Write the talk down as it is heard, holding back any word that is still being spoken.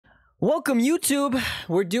Welcome YouTube!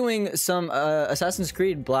 We're doing some Assassin's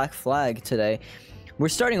Creed Black Flag today. We're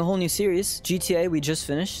starting a whole new series. GTA we just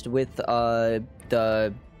finished with the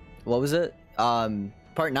what was it?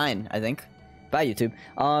 Part 9, I think. Bye YouTube.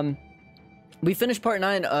 We finished part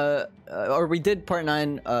 9 or we did part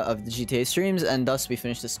 9 of the GTA streams, and thus we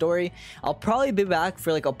finished the story. I'll probably be back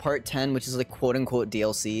for like a part 10, which is like quote-unquote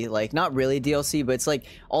DLC. Like not really DLC, but it's like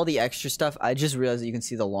all the extra stuff. I just realized that you can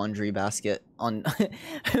see the laundry basket on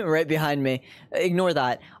right behind me. Ignore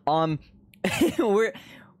that.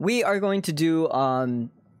 We are going to do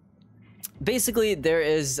basically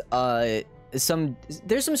there's some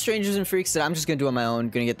strangers and freaks that I'm just gonna do on my own.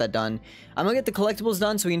 Gonna get that done. I'm gonna get the collectibles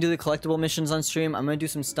done so we can do the collectible missions on stream. I'm gonna do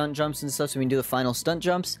some stunt jumps and stuff so we can do the final stunt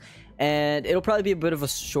jumps, and it'll probably be a bit of a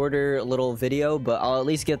shorter little video, but I'll at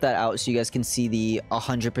least get that out so you guys can see the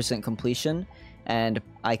 100% completion and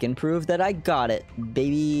I can prove that I got it,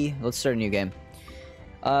 baby. Let's start a new game.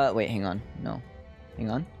 Wait, hang on. No, hang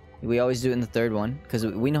on. We always do it in the third one because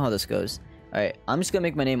we know how this goes. All right, I'm just gonna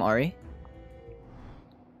make my name Ari.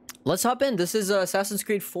 Let's hop in. This is Assassin's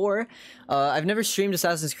Creed 4. I've never streamed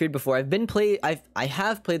Assassin's Creed before. I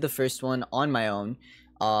have played the first one on my own,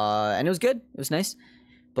 and it was good. It was nice.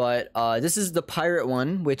 But this is the pirate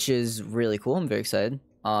one, which is really cool. I'm very excited.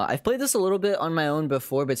 I've played this a little bit on my own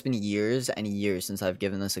before, but it's been years and years since I've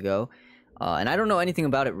given this a go, and I don't know anything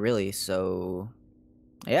about it really. So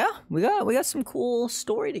yeah, we got some cool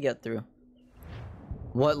story to get through.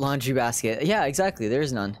 What laundry basket? Yeah, exactly. There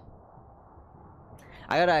is none.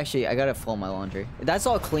 I gotta fold my laundry. That's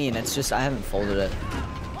all clean, it's just I haven't folded it.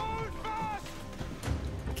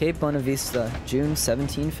 Cape Buena Vista, June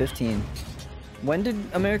 1715. When did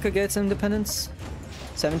America get its independence?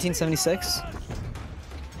 1776?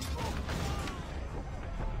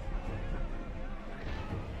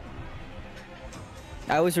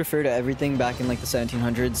 I always refer to everything back in like the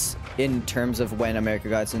 1700s in terms of when America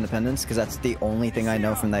got its independence, because that's the only thing I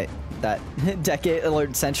know from that decade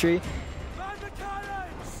or century.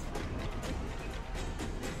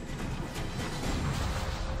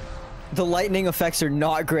 The lightning effects are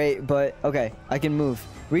not great, but okay, I can move.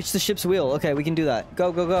 Reach the ship's wheel. Okay, we can do that.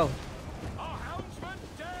 Go, go, go.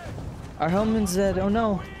 Our helmsman's dead. Oh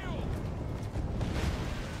no.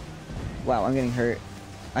 Wow, I'm getting hurt.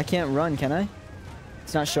 I can't run, can I?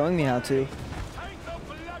 It's not showing me how to.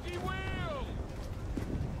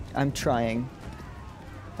 I'm trying.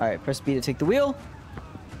 Alright, press B to take the wheel.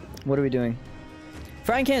 What are we doing?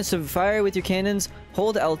 Frying cannons, so fire with your cannons.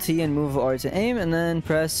 Hold LT and move R to aim, and then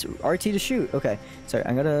press RT to shoot. Okay, sorry,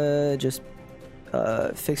 I'm gonna just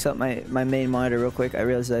fix up my main monitor real quick. I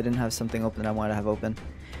realized I didn't have something open that I wanted to have open.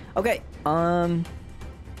 Okay, oh,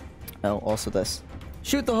 also this.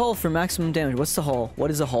 Shoot the hull for maximum damage. What's the hull? What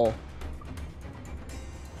is a hull?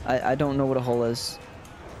 I don't know what a hull is.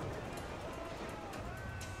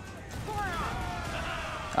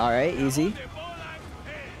 Alright, easy.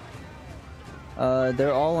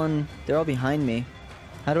 They're all behind me.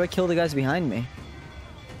 How do I kill the guys behind me?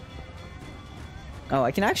 Oh,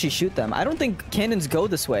 I can actually shoot them. I don't think cannons go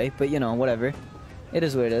this way, but you know, whatever. It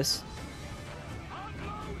is what it is.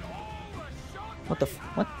 What the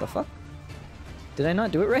fuck? Did I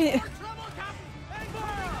not do it right?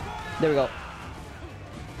 There we go.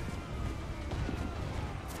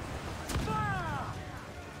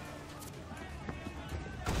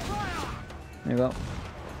 There we go.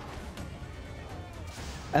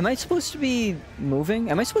 Am I supposed to be moving?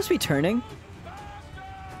 Am I supposed to be turning?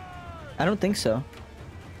 I don't think so.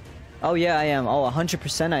 Oh yeah, I am. Oh,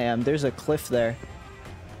 100% I am. There's a cliff there.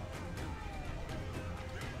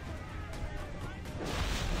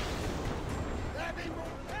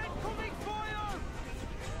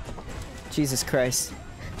 Jesus Christ.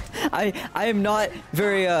 I am not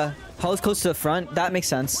very I was close to the front. That makes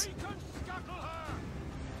sense.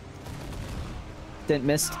 Didn't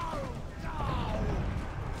miss.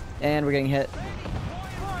 And we're getting hit.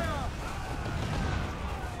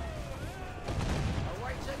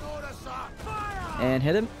 And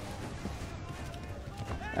hit him.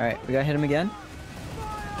 Alright, we gotta hit him again.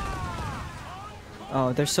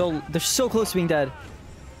 Oh, they're so close to being dead.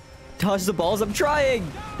 Dodge the balls, I'm trying!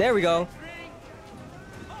 There we go.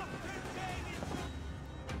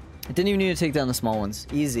 I didn't even need to take down the small ones.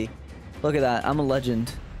 Easy. Look at that, I'm a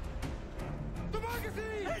legend.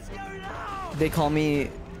 They call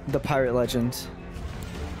me the pirate legend.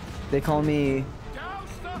 They call me...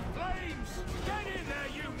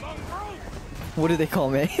 What do they call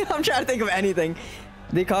me? I'm trying to think of anything.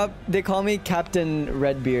 They call me Captain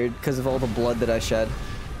Redbeard because of all the blood that I shed.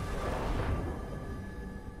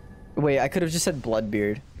 Wait, I could have just said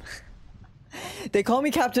Bloodbeard. They call me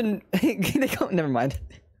Captain... Never mind.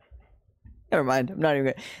 Never mind. I'm not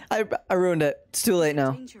even gonna... I ruined it. It's too late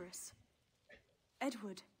now. Dangerous.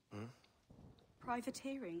 Edward.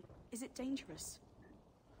 Privateering. Is it dangerous?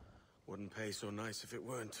 Wouldn't pay so nice if it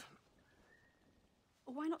weren't.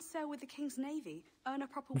 Why not sail with the King's Navy? Earn a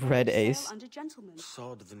proper Red wage, Ace. sail under gentlemen.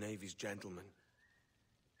 Sod the Navy's gentlemen.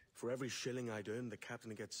 For every shilling I'd earn, the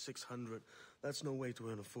captain gets 600. That's no way to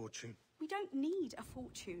earn a fortune. We don't need a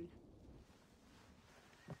fortune.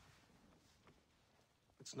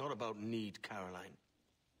 It's not about need, Caroline.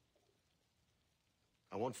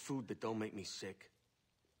 I want food that don't make me sick.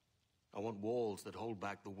 I want walls that hold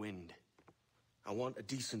back the wind. I want a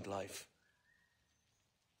decent life.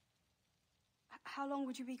 How long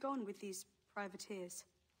would you be gone with these privateers?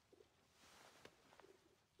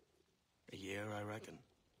 A year, I reckon.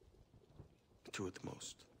 2 at the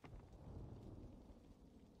most.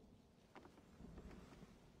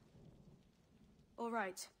 All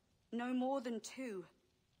right. No more than 2.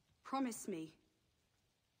 Promise me.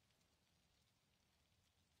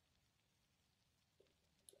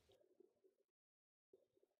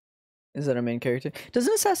 Is that our main character?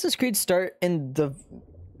 Doesn't Assassin's Creed start in the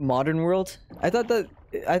modern world? I thought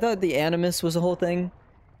the Animus was a whole thing.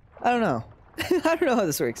 I don't know. I don't know how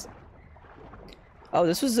this works. Oh,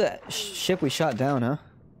 this was a ship we shot down, huh?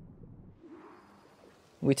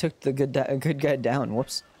 We took the good guy down.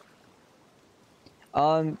 Whoops.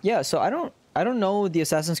 Yeah. So I don't know the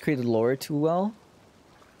Assassin's Creed lore too well.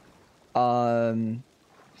 Oh,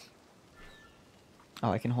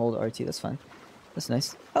 I can hold RT. That's fine. That's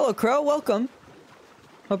nice. Hello, Crow. Welcome.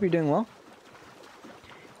 Hope you're doing well.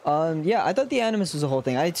 Yeah, I thought the Animus was a whole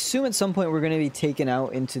thing. I assume at some point we're gonna be taken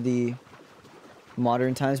out into the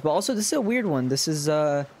modern times, but also this is a weird one. This is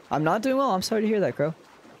I'm not doing well. I'm sorry to hear that, Crow.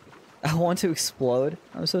 I want to explode.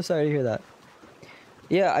 I'm so sorry to hear that.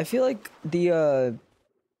 Yeah, I feel like the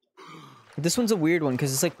this one's a weird one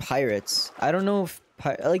because it's like pirates. I don't know if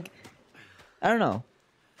I don't know.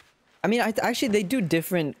 I mean, actually they do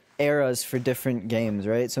different eras for different games,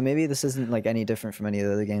 right? So maybe this isn't like any different from any of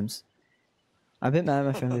the other games. I'm a bit mad at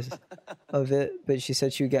my friend of it, but she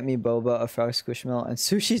said she would get me boba, a frog squishmallow, and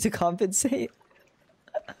sushi to compensate.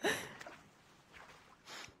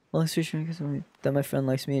 Well, sushi that my friend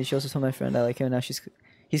likes me, and she also told my friend I like him. And now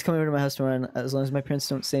he's coming over to my house tomorrow, and as long as my parents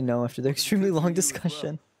don't say no after their extremely long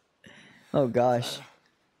discussion. Oh gosh.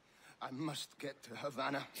 I must get to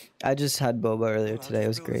Havana. I just had boba earlier today. It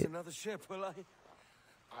was great. Another ship, will I?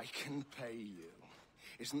 I can pay you.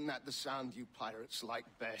 Isn't that the sound you pirates like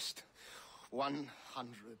best? 100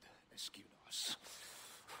 escudos.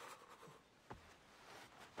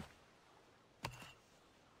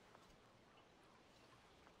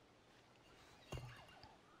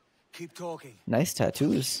 Keep talking. Nice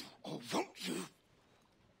tattoos. Oh, won't you?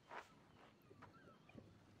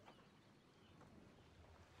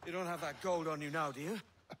 You don't have that gold on you now, do you?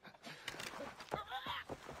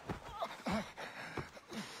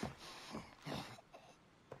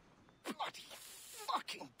 Bloody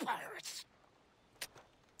fucking pirates.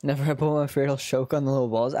 Never had boba. I'm afraid I'll choke on the little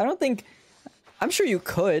balls. I don't think... I'm sure you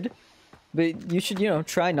could, but you should, you know,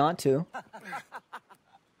 try not to.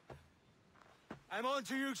 I'm on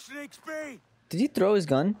to you, Snakesby! Did he throw his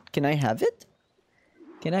gun? Can I have it?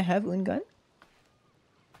 Can I have one gun?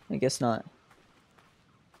 I guess not.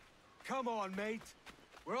 Come on, mate.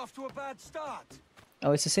 We're off to a bad start.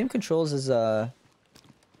 Oh, it's the same controls as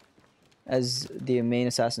the main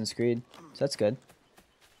Assassin's Creed. So that's good.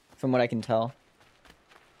 From what I can tell.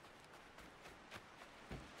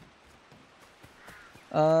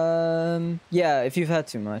 Yeah, if you've had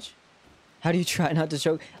too much. How do you try not to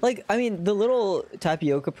choke? Like, I mean, the little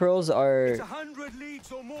tapioca pearls are... It's 100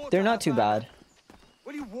 leagues or more. They're not too bad.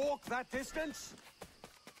 Will you walk that distance?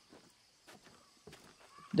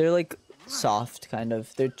 They're like soft, kind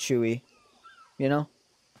of. They're chewy, you know?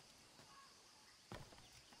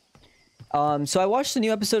 So I watched the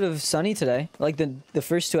new episode of Sunny today. Like the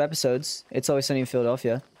first 2 episodes. It's Always Sunny in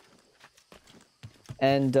Philadelphia.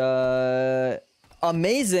 And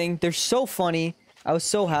amazing. They're so funny. I was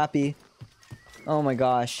so happy. Oh my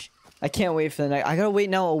gosh. I can't wait for the night. I gotta wait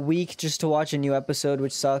now a week just to watch a new episode,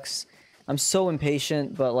 which sucks. I'm so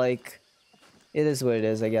impatient, but like, it is what it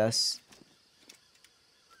is, I guess.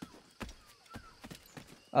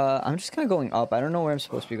 I'm just kind of going up. I don't know where I'm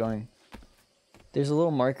supposed to be going. There's a little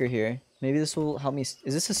marker here. Maybe this will help me. Is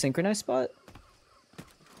this a synchronized spot?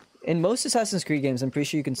 In most Assassin's Creed games, I'm pretty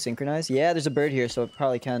sure you can synchronize. Yeah, there's a bird here, so it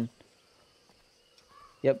probably can.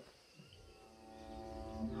 Yep.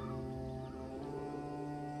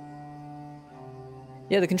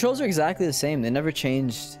 Yeah, the controls are exactly the same. They never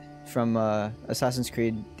changed from Assassin's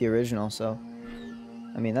Creed, the original, so...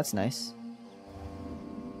 I mean, that's nice.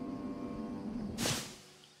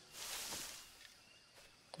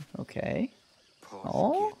 Okay. Poor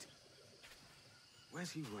Oh. git.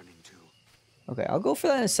 Where's he running to? Okay, I'll go for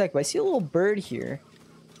that in a sec, but I see a little bird here.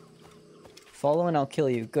 Follow and I'll kill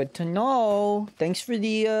you. Good to know. Thanks for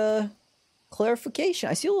the clarification.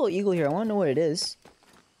 I see a little eagle here. I want to know what it is.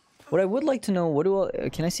 What I would like to know,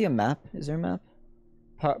 can I see a map? Is there a map?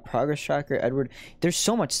 Progress tracker, Edward. There's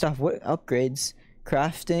so much stuff. What upgrades?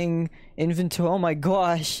 Crafting, inventory. Oh my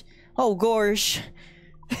gosh. Oh gosh.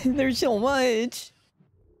 There's so much.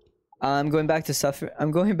 I'm going back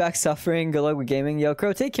suffering. Good luck with gaming. Yo,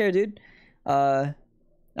 Crow, take care, dude. I'll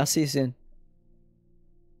see you soon.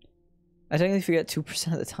 I technically forget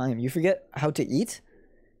 2% of the time. You forget how to eat?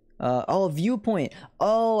 Oh, viewpoint.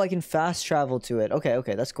 Oh, I can fast travel to it. Okay,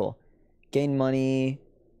 okay, that's cool. Gain money.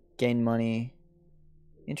 Gain money.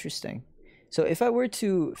 Interesting. So if I were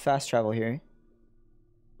to fast travel here,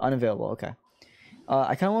 unavailable, okay.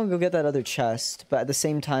 I kind of want to go get that other chest, but at the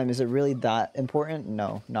same time, is it really that important?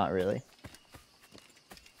 No, not really.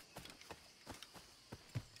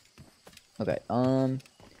 Okay, well,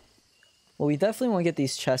 we definitely want to get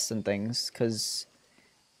these chests and things, because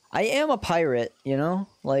I am a pirate, you know?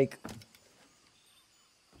 Like,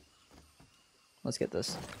 let's get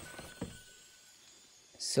this.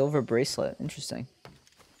 Silver bracelet, interesting.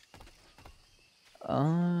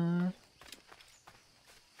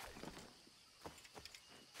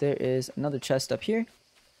 There is another chest up here.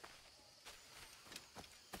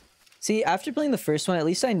 See, after playing the first one, at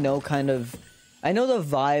least I know I know the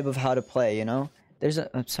vibe of how to play, you know?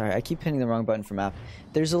 I'm sorry, I keep hitting the wrong button for map.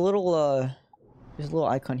 There's a little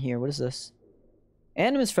icon here. What is this?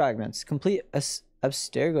 Animus fragments. Complete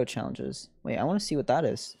Abstergo challenges. Wait, I want to see what that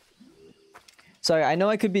is. Sorry, I know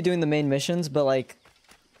I could be doing the main missions, but like,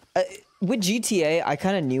 with GTA, I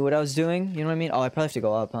kind of knew what I was doing. You know what I mean? Oh, I probably have to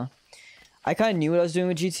go up, huh? I kind of knew what I was doing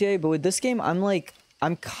with GTA, but with this game,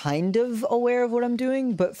 I'm kind of aware of what I'm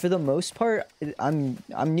doing, but for the most part, I'm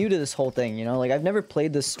new to this whole thing, you know? Like, I've never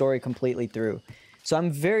played this story completely through. So I'm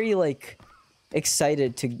very, like,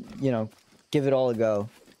 excited to, you know, give it all a go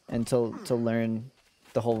and to learn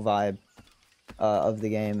the whole vibe of the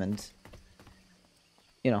game and,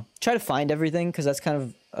 you know, try to find everything, because that's kind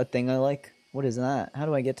of a thing I like. What is that? How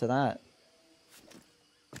do I get to that?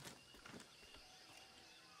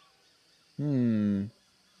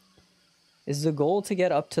 Is the goal to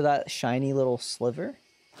get up to that shiny little sliver?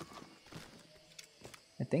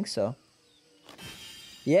 I think so.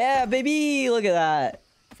 Yeah, baby! Look at that!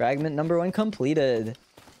 Fragment number 1 completed.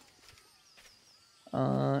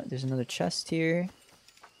 There's another chest here.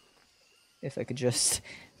 If I could just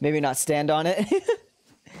maybe not stand on it.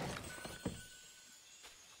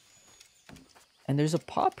 And there's a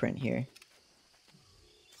paw print here.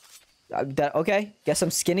 Okay, guess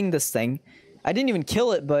I'm skinning this thing. I didn't even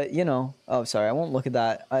kill it, but, you know. Oh, sorry, I won't look at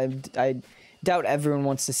that. I doubt everyone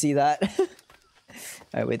wants to see that.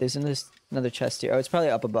 Alright, wait, there's another chest here. Oh, it's probably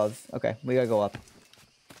up above. Okay, we gotta go up.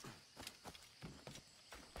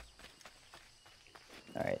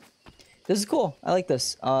 Alright. This is cool. I like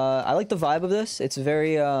this. I like the vibe of this. It's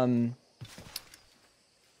very,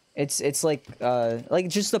 It's like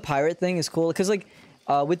just the pirate thing is cool. Because, like,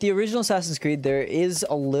 with the original Assassin's Creed, there is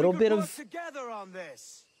a little bit of...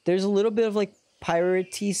 There's a little bit of, like,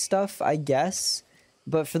 piratey stuff, I guess.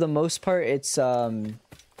 But for the most part, it's, like,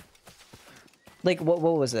 what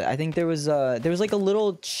was it? I think there was like a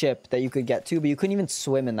little ship that you could get to, but you couldn't even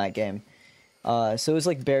swim in that game. So it was,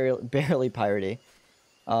 like, barely piratey.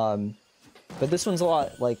 But this one's a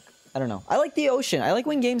lot, like, I don't know. I like the ocean. I like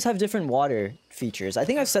when games have different water features. I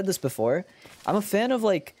think I've said this before. I'm a fan of,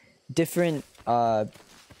 like, different,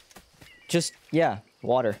 just, yeah,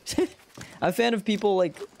 water. I'm a fan of people,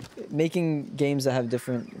 like, making games that have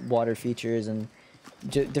different water features and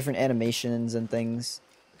different animations and things.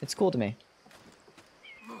 It's cool to me.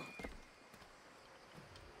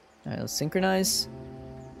 Alright, let's synchronize.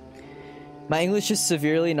 My English is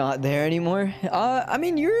severely not there anymore. I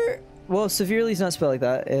mean, well, severely is not spelled like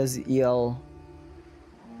that. It has EL,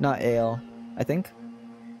 not AL, I think.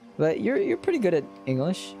 But you're pretty good at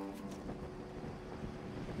English.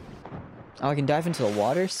 Oh, I can dive into the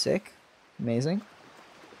water. Sick. Amazing.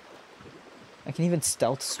 I can even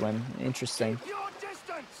stealth swim. Interesting.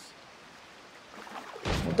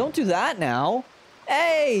 Well, don't do that now.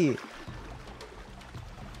 Hey!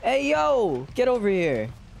 Hey, yo! Get over here.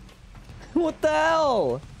 What the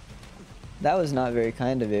hell? That was not very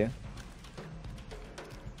kind of you.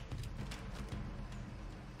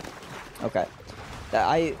 Okay.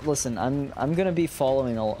 Listen, I'm gonna be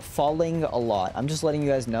falling a lot. I'm just letting you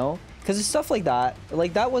guys know. Because it's stuff like that.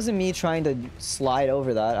 Like, that wasn't me trying to slide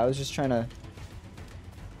over that. I was just trying to...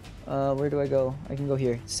 where do I go? I can go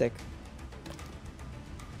here. Sick.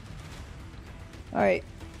 Alright.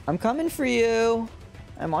 I'm coming for you.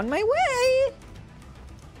 I'm on my way.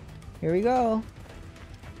 Here we go.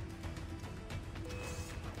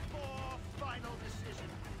 Final decision.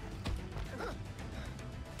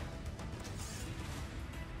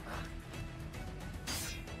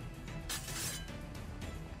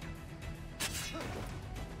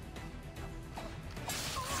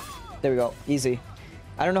 There we go. Easy.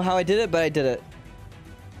 I don't know how I did it, but I did it.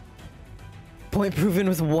 Point proven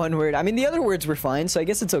with one word. I mean, the other words were fine, so I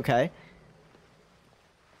guess it's okay.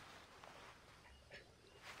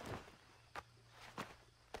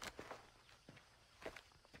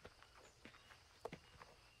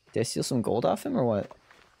 Did I steal some gold off him or what?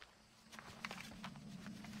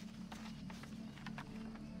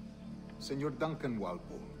 Senor Duncan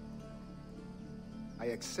Walpole, I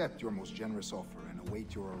accept your most generous offer and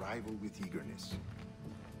await your arrival with eagerness.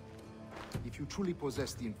 If you truly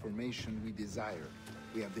possess the information we desire,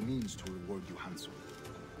 we have the means to reward you handsomely.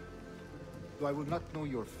 Though I will not know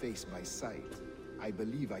your face by sight, I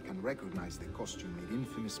believe I can recognize the costume made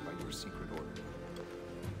infamous by your secret order.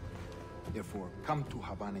 Therefore, come to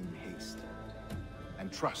Havana in haste, and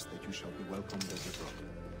trust that you shall be welcomed as a brother.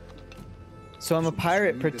 So I'm a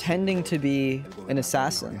pirate pretending to be an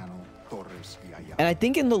assassin. And I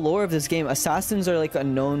think in the lore of this game, assassins are like a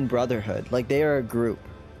known brotherhood. Like they are a group,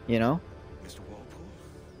 you know? Mr. Walpole,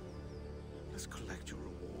 let's collect your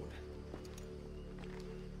reward.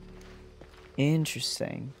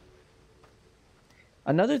 Interesting.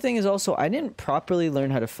 Another thing is also, I didn't properly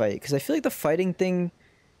learn how to fight, because I feel like the fighting thing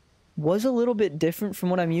was a little bit different from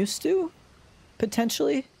what I'm used to,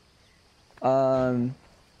 potentially. I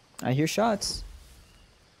hear shots.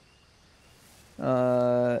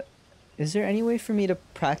 Is there any way for me to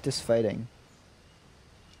practice fighting?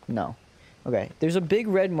 No. Okay, there's a big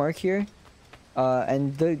red mark here,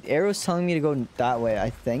 and the arrow's telling me to go that way, I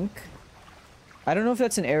think. I don't know if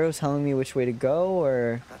that's an arrow telling me which way to go,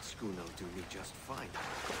 or... That schooner will do me just fine.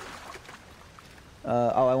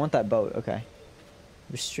 Oh, I want that boat, okay.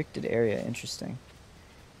 Restricted area, interesting.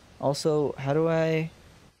 Also, how do I...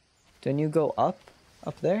 Don't you go up?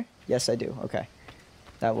 Up there? Yes, I do, okay.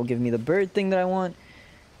 That will give me the bird thing that I want.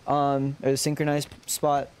 Or the synchronized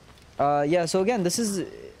spot. Yeah, so again, this is...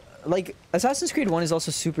 Like, Assassin's Creed 1 is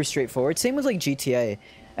also super straightforward. Same with, like, GTA.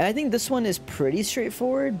 And I think this one is pretty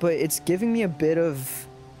straightforward, but it's giving me a bit of...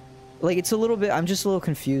 Like, it's a little bit... I'm just a little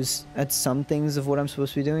confused at some things of what I'm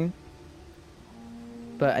supposed to be doing.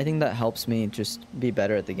 But I think that helps me just be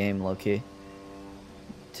better at the game, low-key.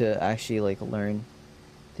 To actually, like, learn.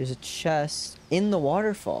 There's a chest in the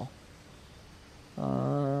waterfall.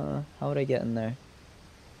 How would I get in there?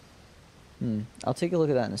 I'll take a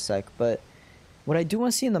look at that in a sec, but... What I do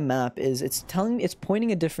want to see in the map is it's telling me... It's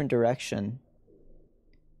pointing a different direction.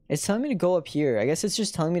 It's telling me to go up here. I guess it's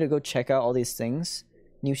just telling me to go check out all these things.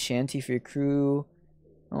 New shanty for your crew.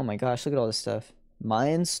 Oh my gosh, look at all this stuff.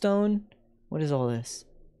 Mayan stone? What is all this?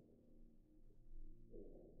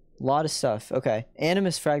 A lot of stuff. Okay.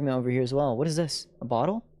 Animus fragment over here as well. What is this? A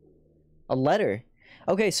bottle? A letter.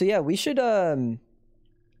 Okay, so yeah, we should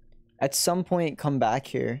at some point come back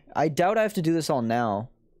here. I doubt I have to do this all now.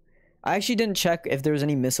 I actually didn't check if there was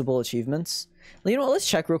any missable achievements. You know what? Let's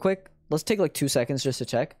check real quick. Let's take like 2 seconds just to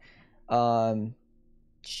check.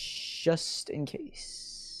 Just in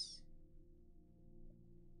case.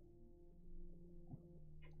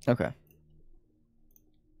 Okay.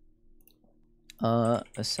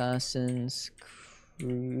 Assassin's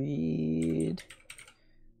Creed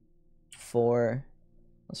 4.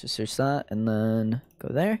 Let's just search that and then go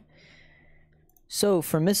there. So,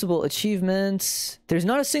 for missable achievements, there's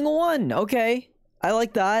not a single one. Okay. I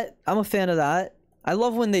like that. I'm a fan of that. I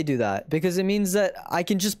love when they do that because it means that I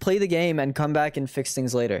can just play the game and come back and fix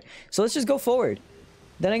things later. So let's just go forward.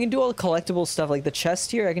 Then I can do all the collectible stuff like the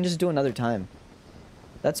chest here. I can just do another time.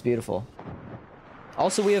 That's beautiful.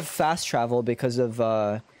 Also, we have fast travel because of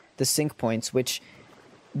the sync points, which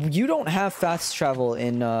you don't have fast travel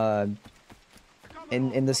in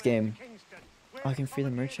this game. Oh, I can free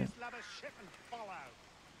the merchant.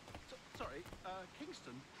 Sorry,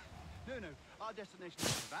 Kingston? No, our destination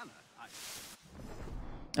is Havana.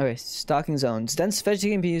 Okay, stalking zones. Dense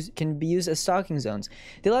vegetation can be used as stalking zones.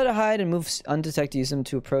 They allow to hide and move undetected. Use them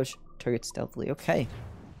to approach targets stealthily. Okay.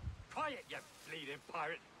 Quiet, you bleeding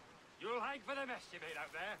pirate. You'll hang for the mess you made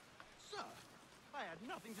out there. Sir, I had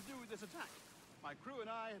nothing to do with this attack. My crew and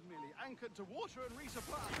I had merely anchored to water and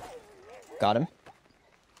resupply. Got him.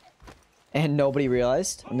 And nobody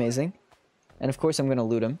realized. Amazing. And of course I'm gonna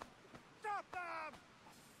loot him. Stop them!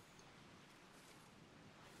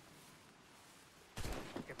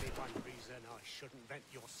 Give me one reason I shouldn't vent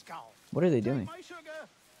your skull. What are they Take doing? my sugar.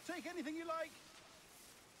 Take anything you like.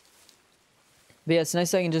 But yeah, it's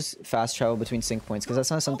nice that I can just fast travel between sync points, because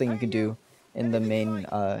that's not something you could do in the main,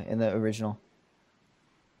 in the original.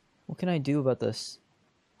 What can I do about this?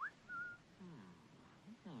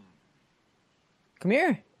 Come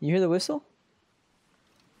here! You hear the whistle?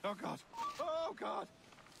 Oh god! Oh god!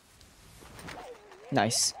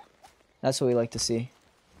 Nice. That's what we like to see.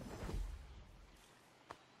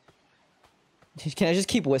 Can I just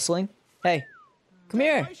keep whistling? Hey! Come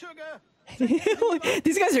here! My sugar!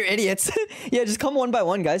 These guys are idiots. Yeah, just come one by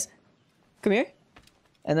one, guys. Come here.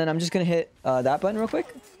 And then I'm just gonna hit that button real quick.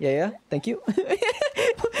 Yeah, thank you.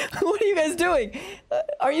 What are you guys doing?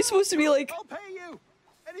 Are you supposed to be like... I'll pay you!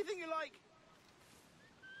 Anything you like!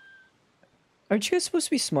 Aren't you guys supposed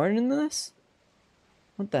to be smarter than this?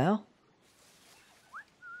 What the hell?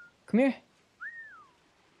 Come here.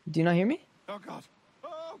 Do you not hear me? Oh god!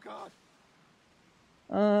 Oh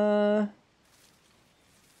god!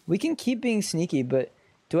 We can keep being sneaky, but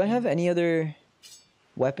do I have any other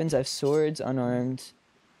weapons? I have swords, unarmed.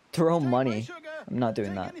 Throw Take my money. sugar. I'm not doing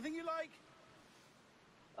Take that. Anything you like.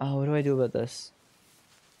 Oh, what do I do about this?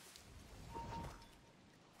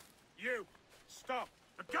 You! Stop!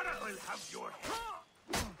 The gunner will have your head!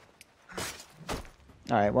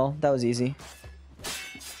 Alright, well, that was easy.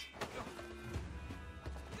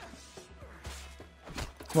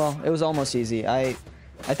 Well, it was almost easy. I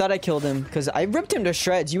thought I killed him because I ripped him to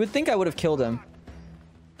shreds. You would think I would have killed him.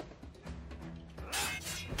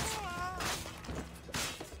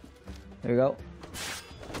 There we go.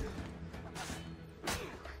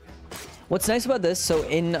 What's nice about this, so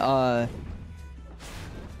in the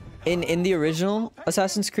original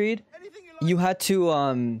Assassin's Creed, you had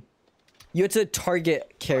to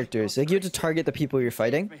target characters. Like, you had to target the people you're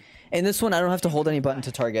fighting. In this one, I don't have to hold any button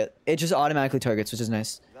to target. It just automatically targets, which is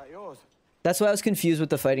nice. Is that yours? That's why I was confused with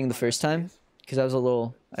the fighting the first time, because I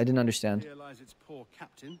didn't understand. Realize it's poor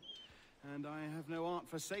captain, and I have no art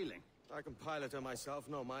for sailing. I can pilot her myself,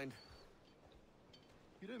 no mind.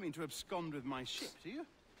 You don't mean to abscond with my ship, do you?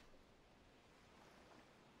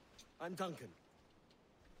 I'm Duncan.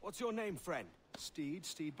 What's your name, friend? Steed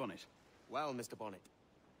Bonnet. Well, Mr. Bonnet,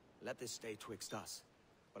 let this stay twixt us.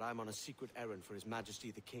 But I'm on a secret errand for His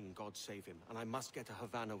Majesty the King, God save him, and I must get to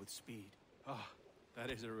Havana with speed. Ah, that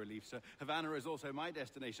is a relief, sir. Havana is also my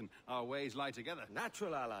destination. Our ways lie together.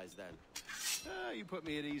 Natural allies, then. Ah, you put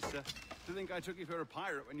me at ease, sir. To think I took you for a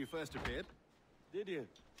pirate when you first appeared. Did you?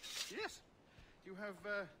 Yes. You have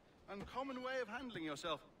uncommon way of handling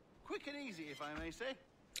yourself. Quick and easy, if I may say.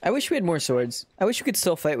 I wish we had more swords. I wish we could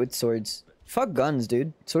still fight with swords. Fuck guns,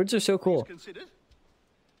 dude. Swords are so cool. Considered.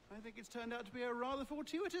 I think it's turned out to be a rather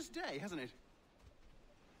fortuitous day, hasn't it?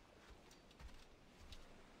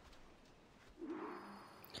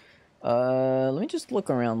 Let me just look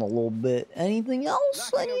around a little bit. Anything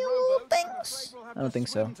else? Lacking Any a little rowboat, I'm things? afraid we'll have I don't to think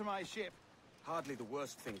so. swim to my ship. Hardly the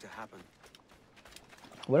worst thing to happen.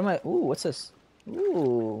 What am I? Ooh, what's this?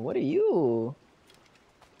 Ooh, what are you?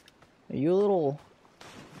 Are you a little...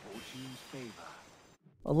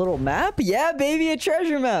 A little map? Yeah, baby, a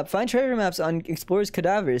treasure map. Find treasure maps on explorers'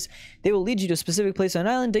 cadavers. They will lead you to a specific place on an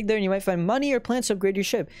island. Dig there and you might find money or plants to upgrade your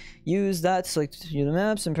ship. Use that to select the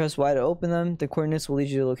maps and press Y to open them. The coordinates will lead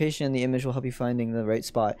you to the location and the image will help you finding the right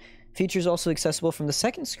spot. Features also accessible from the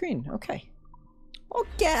second screen. Okay.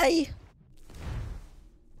 Okay.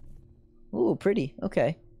 Ooh, pretty.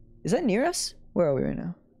 Okay. Is that near us? Where are we right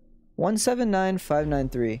now?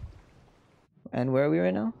 179593. And where are we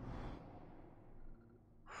right now?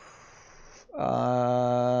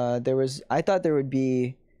 I thought there would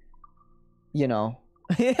be, you know,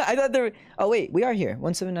 I thought there, oh wait, we are here,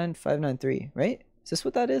 179593, right? Is this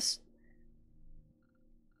what that is?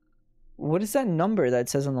 What is that number that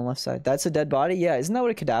says on the left side? That's a dead body? Yeah, isn't that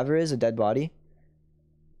what a cadaver is, a dead body?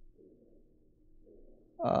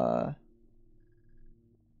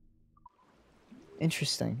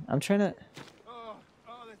 Interesting. I'm trying to...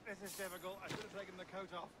 This is difficult. I should have taken the coat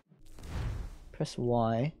off. Press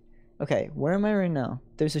Y. Okay, where am I right now?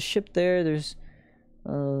 There's a ship there, there's...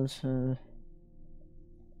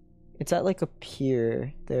 it's at like a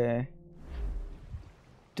pier there.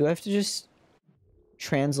 Do I have to just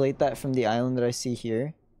translate that from the island that I see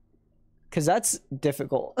here? Because that's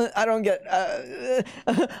difficult. I don't get... I'm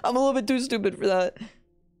a little bit too stupid for that.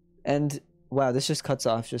 And, wow, this just cuts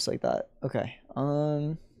off just like that. Okay,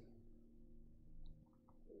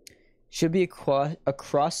 should be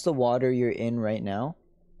across the water you're in right now.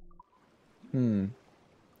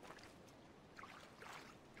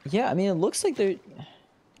 Yeah, I mean, it looks like they're...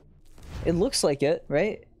 It looks like it,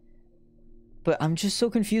 right? But I'm just so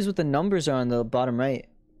confused what the numbers are on the bottom right.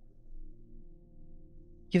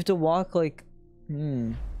 You have to walk like...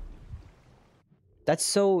 That's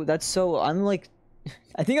so, I'm like,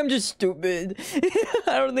 I think I'm just stupid.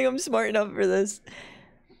 I don't think I'm smart enough for this.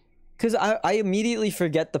 Because I immediately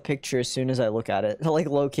forget the picture as soon as I look at it. Like,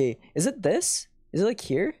 low-key. Is it this? Is it like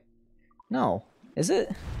here? No. Is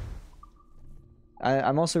it?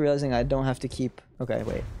 I'm also realizing I don't have to keep... Okay,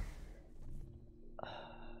 wait.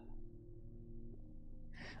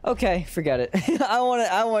 Okay, forget it. I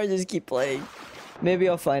wanna just keep playing. Maybe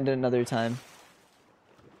I'll find it another time.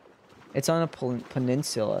 It's on a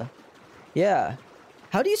peninsula. Yeah.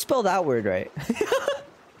 How do you spell that word right?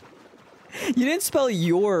 You didn't spell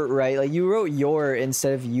your right. Like, you wrote your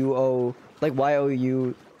instead of U-O, like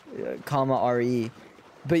Y-O-U, comma R-E.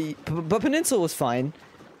 But peninsula was fine.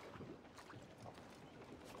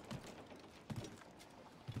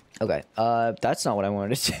 Okay, that's not what I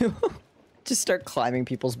wanted to do. Just start climbing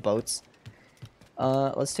people's boats.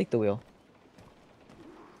 Let's take the wheel.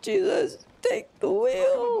 Jesus, take the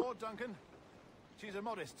wheel! Aboard, Duncan. She's a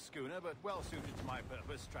modest schooner, but well suited to my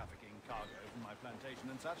purpose, trafficking cargo from my plantation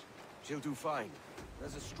and such. She'll do fine.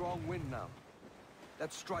 There's a strong wind now.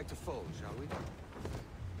 Let's strike to full, shall we?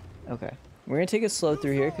 Okay. We're gonna take it slow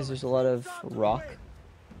through here because there's a lot of rock.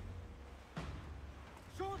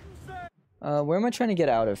 Where am I trying to get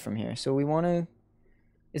out of from here? So we want to...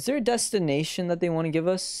 Is there a destination that they want to give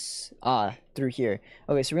us? Ah, through here.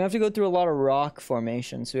 Okay, so we're gonna have to go through a lot of rock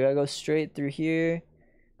formation. So we gotta go straight through here.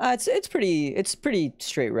 It's pretty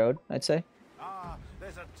straight road, I'd say. Ah,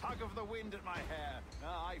 there's a tug of the wind at my hair.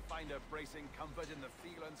 I find a bracing comfort in the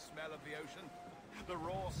feel and smell of the ocean. The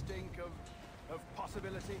raw stink of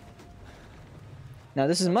possibility. Now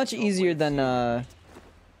this is much easier than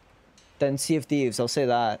Sea of Thieves, I'll say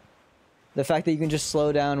that. The fact that you can just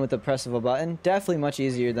slow down with the press of a button, definitely much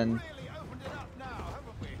easier than... Really opened it up now,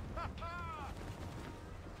 haven't we?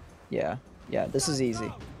 Yeah, this is easy.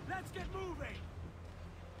 Let's get moving.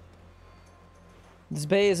 This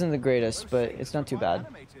bay isn't the greatest, but it's not too bad.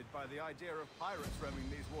 Animated by the idea of pirates roaming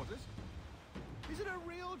these waters. Is it a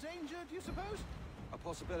real danger, do you suppose? A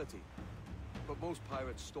possibility. But most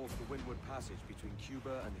pirates stalk the windward passage between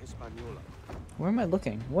Cuba and Hispaniola. Where am I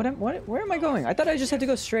looking? Where am I going? I thought I just had to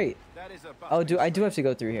go straight. That is a Oh, I do have to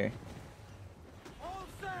go through here. all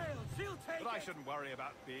sails, she'll take but I shouldn't worry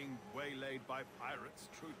about being waylaid by pirates,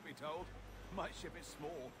 truth be told. My ship is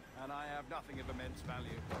small, and I have nothing of immense value.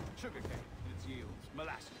 Sugarcane and its yields,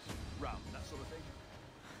 molasses, rum, that sort of thing.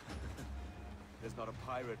 There's not a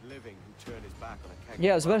pirate living who turned his back on a keg.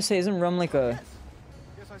 Yeah, I was about to say, isn't rum like a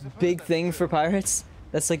Yes, I suppose big that's thing true. for pirates?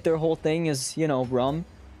 That's like their whole thing is, you know, rum.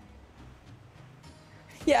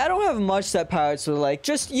 Yeah, I don't have much that pirates are like,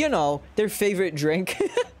 just, you know, their favorite drink.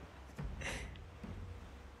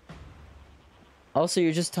 Also,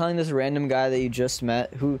 you're just telling this random guy that you just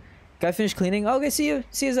met, who... Guy finished cleaning? Oh, okay, see you.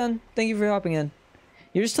 See you, Zen. Thank you for hopping in.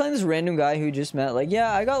 You're just telling this random guy who you just met, like,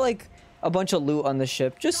 yeah, I got, like, a bunch of loot on the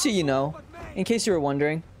ship, just so you know. In case you were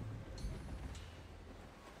wondering.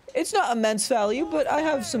 It's not immense value, but I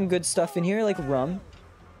have some good stuff in here, like rum.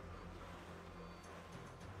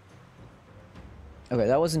 Okay,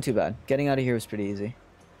 that wasn't too bad. Getting out of here was pretty easy.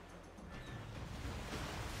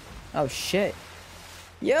 Oh, shit.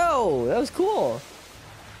 Yo, that was cool.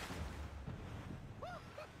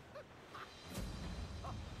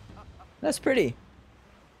 That's pretty.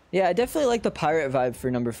 Yeah, I definitely like the pirate vibe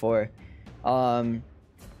for number 4.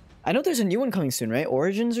 I know there's a new one coming soon, right?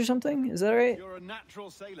 Origins or something? Is that right? You're a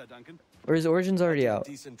natural sailor, Duncan. Or is Origins already A out?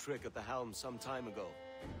 decent trick at the helm some time ago.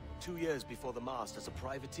 2 years before the mast as a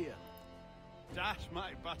privateer. Dash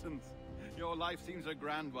my buttons. Your life seems a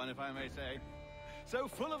grand one, if I may say. So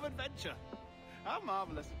full of adventure. How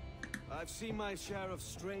marvelous. I've seen my share of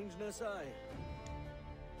strangeness,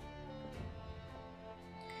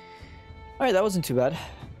 Alright, that wasn't too bad.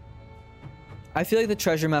 I feel like the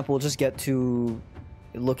treasure map we'll just get to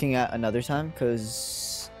looking at another time,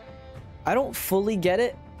 because I don't fully get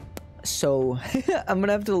it, so I'm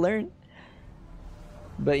gonna have to learn.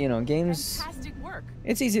 But, you know, games... Fantastic work.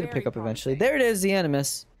 It's easy to Very pick up eventually. promising. There it is, the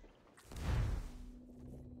Animus.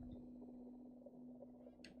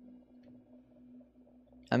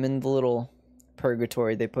 I'm in the little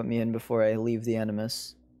purgatory they put me in before I leave the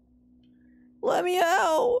Animus. Let me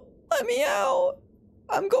out! Let me out!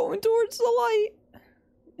 I'm going towards the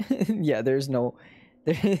light! Yeah, there's no...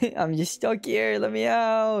 I'm just stuck here, let me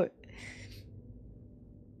out!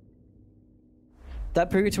 That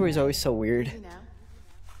purgatory is always so weird. You know.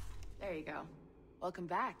 There you go. Welcome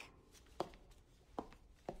back.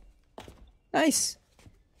 Nice!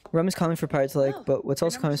 Rum is common for Pirates Lake, Oh, but what's your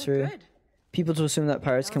also common numbers look for good. people to assume that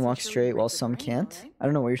pirates can That was a walk truly straight while wicked some brain, can't? alright? I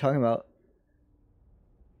don't know what you're talking about.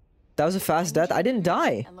 That was a fast death. I didn't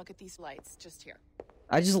die. And look at these lights just here.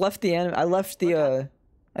 I just left the I left the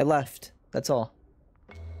I left. That's all.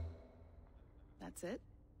 That's it.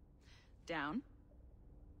 Down.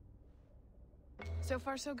 So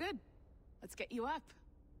far, so good. Let's get you up.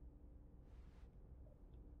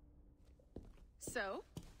 So,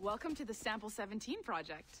 welcome to the Sample 17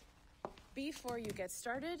 project. Before you get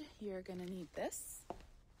started, you're gonna need this.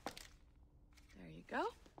 There you go.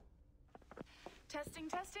 Testing,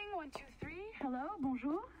 testing, 1, 2, 3. Hello,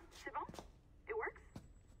 bonjour. C'est bon? It works?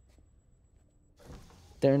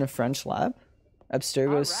 They're in a French lab?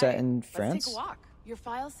 Abstergo is set in France? Let's take a walk. Your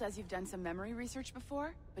file says you've done some memory research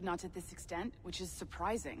before, but not to this extent, which is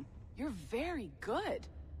surprising. You're very good.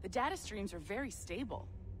 The data streams are very stable.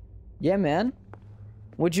 Yeah, man.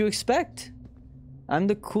 What'd you expect? I'm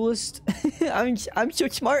the coolest. I'm so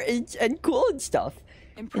smart and cool and stuff.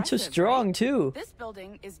 Impressive, and so strong, right? too. This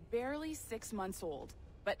building is barely 6 months old,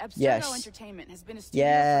 but Abstergo Yes. Entertainment has been a studio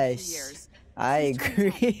for 3 years. Yes. I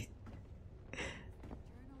agree.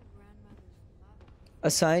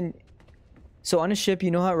 Assign. So on a ship, you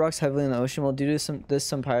know how it rocks heavily in the ocean? Well, due to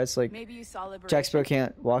some pirates like Maybe you saw Liberation. Jack Sparrow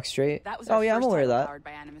can't walk straight. That was Oh our yeah, I'm first aware of title that. powered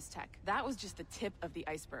by Animus Tech. That was just the tip of the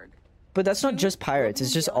iceberg. But that's not just pirates. We'll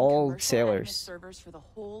It's be just unveiling all commercial Animus sailors. servers for the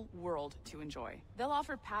whole world to enjoy. They'll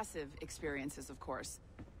offer passive experiences, of course,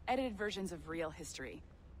 edited versions of real history,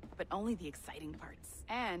 but only the exciting parts.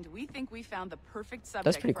 And we think we found the perfect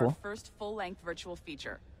subject pretty for our cool. first full-length virtual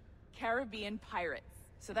feature, Caribbean Pirates.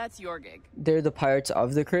 So that's your gig. They're the Pirates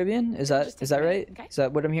of the Caribbean? Is It'll just that take a right? minute, okay? Is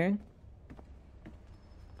that what I'm hearing?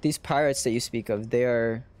 These pirates that you speak of, they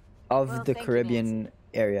are of Well, the thank you, Caribbean Nancy.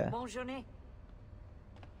 area. Bonne journée.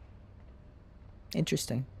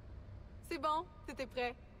 Interesting. C'est bon, c'était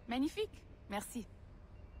prêt. Magnifique. Merci.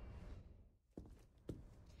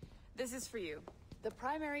 This is for you. The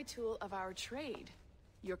primary tool of our trade,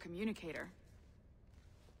 your communicator.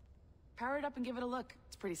 Power it up and give it a look.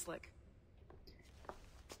 It's pretty slick.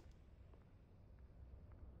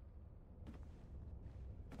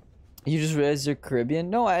 You just realized they're Caribbean?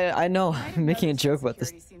 No, I know. I'm making a joke about this.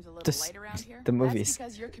 Security seems a little this light around here. the movies. That's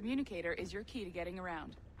because your communicator is your key to getting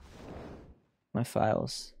around. My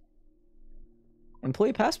files.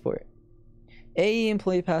 Employee passport. AE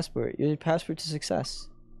employee passport. Your passport to success.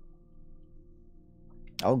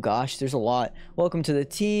 Oh gosh, there's a lot. Welcome to the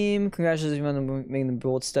team. Congratulations on making the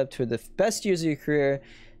bold step toward the best years of your career.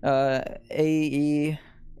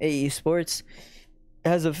 AE Sports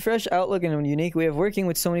has a fresh outlook and a unique way of working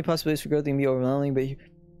with so many possibilities for growth. It can be overwhelming, but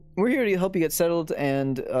we're here to help you get settled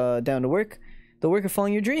and down to work. The work of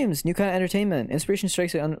following your dreams. New kind of entertainment. Inspiration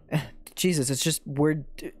strikes on. Jesus, it's just word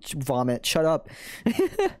vomit. Shut up.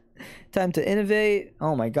 Time to innovate.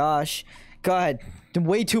 Oh my gosh. God,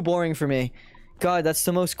 way too boring for me. God, that's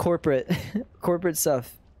the most corporate corporate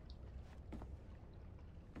stuff.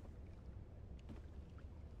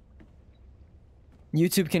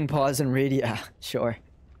 YouTube can pause and read. Yeah, sure.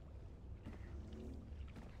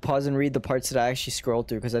 Pause and read the parts that I actually scrolled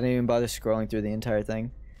through because I didn't even bother scrolling through the entire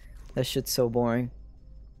thing. That shit's so boring.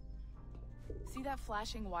 See that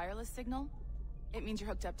flashing wireless signal? It means you're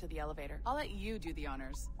hooked up to the elevator. I'll let you do the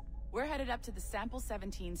honors. We're headed up to the Sample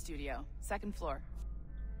 17 studio, 2nd floor.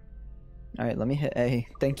 Alright, let me hit A.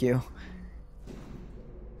 Thank you.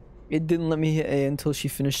 It didn't let me hit A until she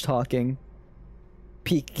finished talking.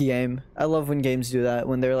 Peak game. I love when games do that.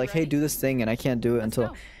 When they're like, hey, do this thing, and I can't do it until...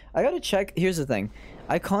 go. I gotta check. Here's the thing.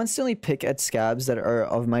 I constantly pick at scabs that are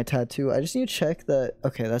of my tattoo. I just need to check that...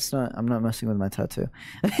 Okay, that's not... I'm not messing with my tattoo.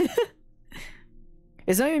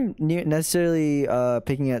 It's not even necessarily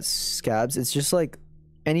picking at scabs. It's just like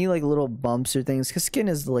any like little bumps or things. Because skin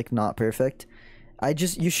is like not perfect.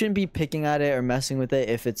 You shouldn't be picking at it or messing with it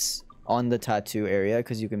if it's on the tattoo area,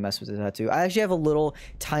 because you can mess with the tattoo. I actually have a little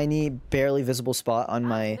tiny barely visible spot on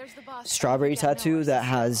my There's the boss. strawberry Yeah, no, tattoo I'll that introduce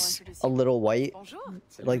has you. a little white, Bonjour.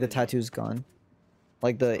 like the tattoo's gone,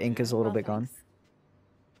 like the ink is a little Well, bit gone. thanks.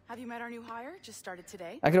 Have you met our new hire? Just started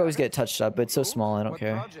today. I could always get it touched up, but it's so small I don't What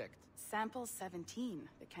care. project? Sample 17,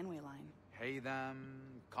 the Kenway line. Hey them,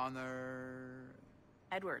 Connor.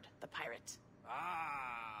 Edward, the pirate.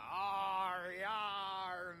 Arr,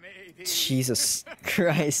 yar, matey. Jesus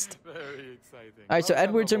Christ. Very exciting. Alright, so Welcome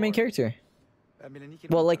Edward's our main aboard. character.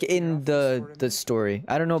 Well, like in the story.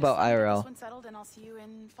 I don't know about Just get this IRL. one settled and I'll see you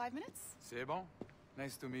in 5 minutes. C'est bon.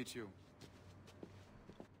 Nice to meet you.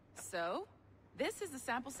 So, this is the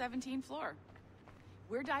Sample 17 floor.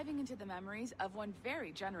 We're diving into the memories of one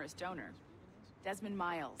very generous donor, Desmond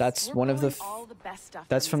Miles. That's We're one of the pulling all the best stuff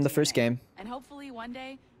that's from from the his first DNA. game. And hopefully one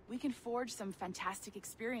day we can forge some fantastic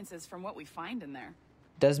experiences from what we find in there.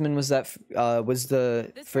 Desmond was was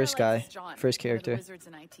the This first guy guy, likes John, first one of the character. wizards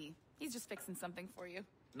in IT. He's just fixing something for you.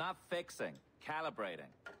 Not fixing, calibrating.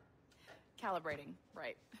 Calibrating,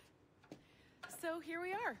 right. So here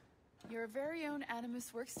we are, your very own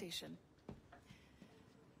Animus workstation.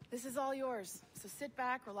 This is all yours, so sit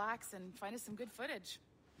back, relax, and find us some good footage.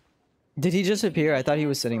 Did he just appear? I thought he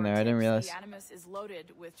was sitting there. I didn't realize. The Animus is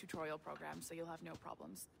loaded with tutorial programs, so you'll have no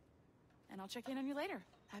problems. And I'll check in on you later.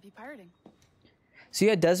 Happy pirating. So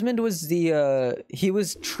yeah, Desmond was the he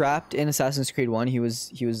was trapped in Assassin's Creed 1. He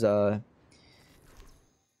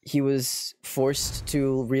was forced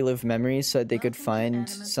to relive memories so that they could find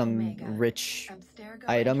some rich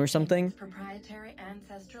item or something.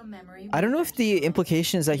 I don't know if the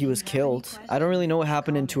implication is that he was killed. I don't really know what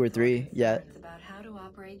happened in 2 or 3 yet. About how to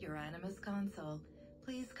operate your Animus console,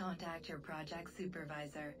 please contact your project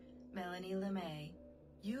supervisor, Melanie LeMay.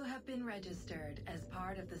 You have been registered as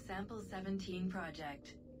part of the Sample 17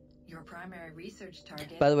 project. Your primary research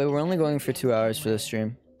target. By the way, we're only going for 2 hours for this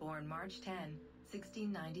stream. Born March 10,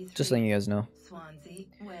 1693. Just letting you guys know. Swansea,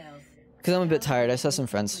 Wales. Because I'm a bit tired. I saw some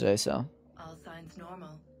friends today, so. All signs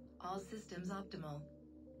normal. All systems optimal.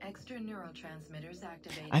 Extra neurotransmitters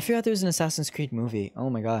activated. I forgot there was an Assassin's Creed movie.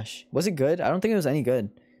 Oh my gosh. Was it good? I don't think it was any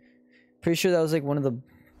good. Pretty sure that was like one of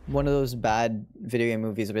those bad video game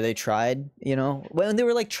movies where they tried, you know? When they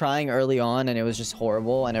were like trying early on and it was just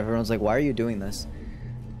horrible and everyone was like, why are you doing this?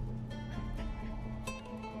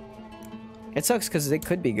 It sucks because they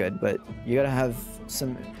could be good, but you gotta have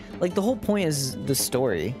some... Like, the whole point is the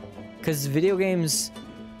story. Because video games,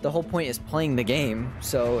 the whole point is playing the game.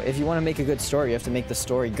 So if you want to make a good story, you have to make the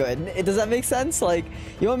story good. Does that make sense? Like,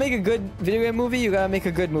 you want to make a good video game movie, you gotta make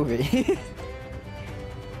a good movie.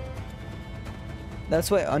 That's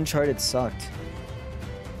why Uncharted sucked.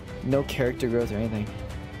 No character growth or anything.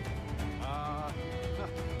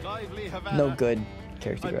 Lively Havana. No good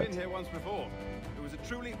character I've growth. been here once before. It was a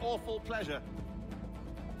truly awful pleasure.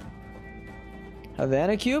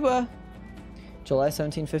 Havana, Cuba. July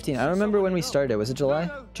 1715. I don't remember when we started. Was it July?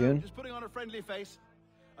 No, June? just putting on a friendly face.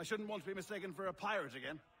 I shouldn't want to be mistaken for a pirate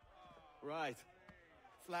again. Right.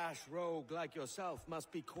 Flash rogue like yourself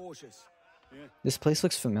must be cautious. Yeah. This place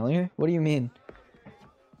looks familiar? What do you mean?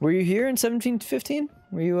 Were you here in 1715?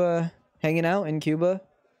 Were you, hanging out in Cuba?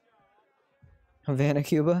 Havana,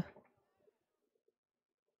 Cuba?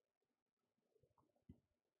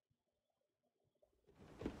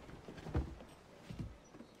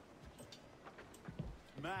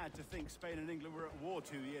 Mad to think Spain and England were at war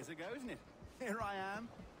 2 years ago, isn't it? Here I am,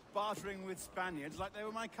 bartering with Spaniards like they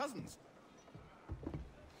were my cousins.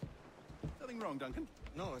 Nothing wrong, Duncan?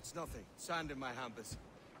 No, it's nothing. Sand in my hampers.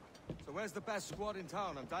 So where's the best squad in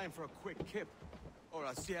town? I'm dying for a quick kip. Or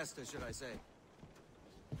a siesta, should I say.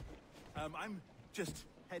 I'm just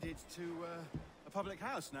headed to a public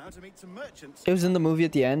house now to meet some merchants. It was in the movie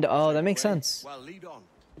at the end. Oh, that makes sense. Well, lead on.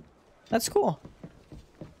 That's cool.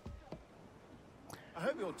 I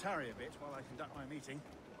hope you'll tarry a bit while I conduct my meeting.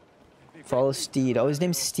 Follow Steed. Oh, his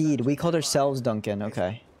name's Steed. We called ourselves Duncan.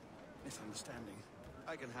 Okay. Misunderstanding.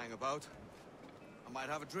 I can hang about. I might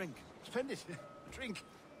have a drink. Splendid. A drink.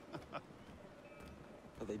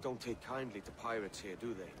 But they don't take kindly to pirates here,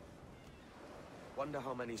 do they? Wonder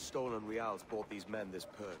how many stolen reals bought these men this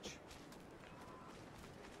perch.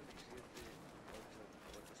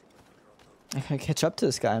 I gotta catch up to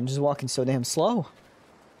this guy. I'm just walking so damn slow.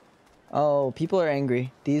 Oh, people are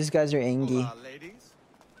angry. These guys are angry. Hola, ladies.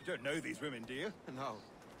 You don't know these women, do you? No.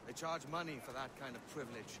 They charge money for that kind of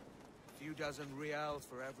privilege. A few dozen reals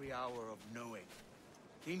for every hour of knowing.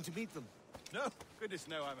 Keen to meet them? No. Goodness,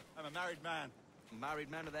 no. I'm a married man.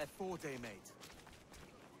 Married man of their forte, mate.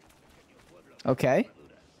 Okay.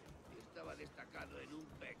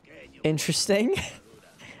 Interesting.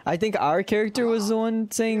 I think our character was the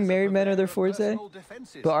one saying married men are their forte.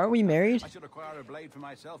 But aren't we married? I should acquire a blade for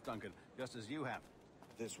myself, Duncan, just as you have.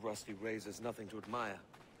 This rusty razor's nothing to admire.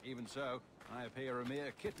 Even so, I appear a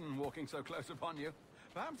mere kitten walking so close upon you.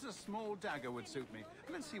 Perhaps a small dagger would suit me.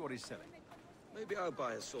 Let's see what he's selling. Maybe I'll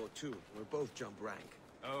buy a sword too. We'll both jump rank.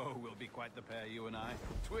 Oh, we'll be quite the pair, you and I.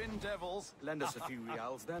 Twin devils. Lend us a few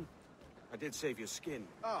reals then. I did save your skin.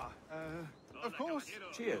 Of course.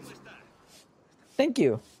 Cheers. Thank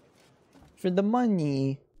you. For the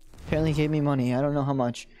money. Apparently he gave me money. I don't know how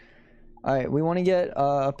much. Alright, we want to get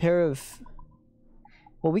a pair of...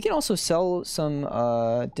 Well, we can also sell some...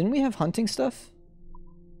 Didn't we have hunting stuff?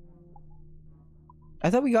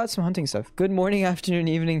 I thought we got some hunting stuff. Good morning, afternoon,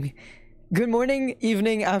 evening... Good morning,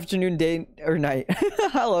 evening, afternoon, day, or night.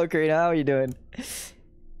 Hello, Karina. How are you doing?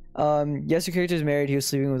 Yes, your character's married. He was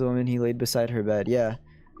sleeping with a woman he laid beside her bed. Yeah.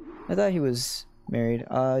 I thought he was married.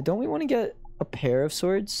 Don't we want to get a pair of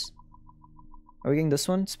swords? Are we getting this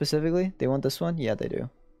one, specifically? They want this one? Yeah, they do.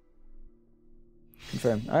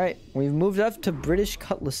 Confirm. All right, we've moved up to British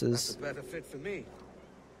cutlasses. That's a better fit for me.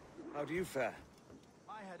 How do you fare?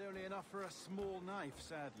 I had only enough for a small knife,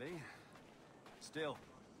 sadly. Still,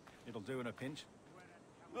 it'll do in a pinch.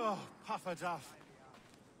 Oh, puffer duff.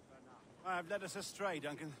 I've led us astray,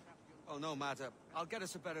 Duncan. Oh, no matter. I'll get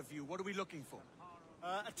us a better view. What are we looking for?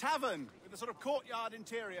 A tavern with a sort of courtyard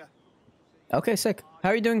interior. Okay, sick. How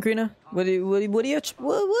are you doing, Karina? What are you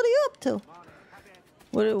up to?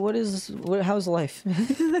 How's life?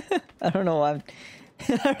 I don't know why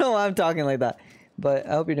I don't know why I'm talking like that, but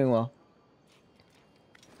I hope you're doing well.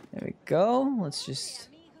 There we go. Let's just,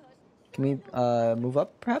 can we move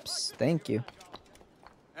up perhaps? Thank you.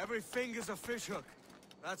 Every finger's a fishhook.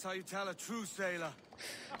 That's how you tell a true sailor.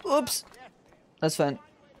 Oops. That's fine.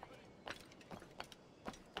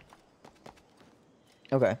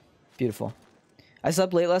 Okay. Beautiful. I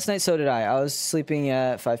slept late last night, so did I. I was sleeping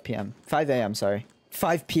at 5 p.m. 5 a.m., sorry.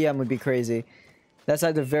 5 p.m. would be crazy. That's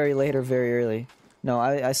either very late or very early. No,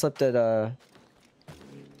 I slept at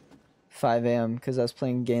 5 a.m. because I was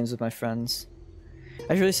playing games with my friends.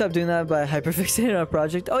 I should really stop doing that, but I hyperfixated on a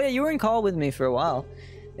project. Oh yeah, you were in call with me for a while,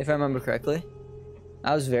 if I remember correctly.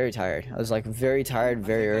 I was very tired. I was like very tired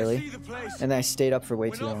very early. And then I stayed up for way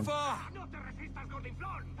too long.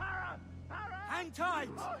 Hang tight!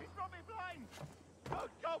 Oh, he's got me blind! Oh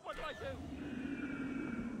God, what do I do?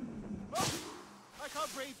 Oh, I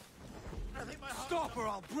can't breathe. I think my heart... Stop or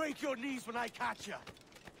I'll break your knees when I catch you.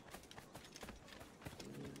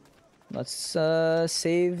 Let's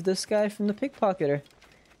save this guy from the pickpocketer.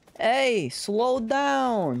 Hey, slow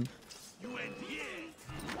down!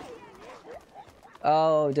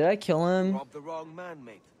 Oh, did I kill him? Robbed the wrong man,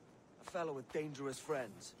 mate. A fellow with dangerous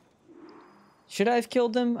friends. Should I have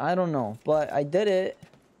killed him? I don't know, but I did it.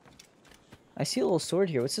 I see a little sword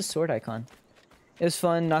here. What's the sword icon? It was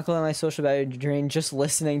fun. Not gonna let my social battery drain. Just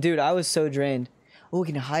listening. Dude, I was so drained. Oh, we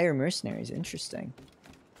can hire mercenaries. Interesting.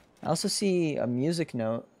 I also see a music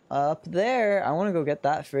note up there. I want to go get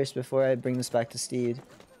that first before I bring this back to Steed.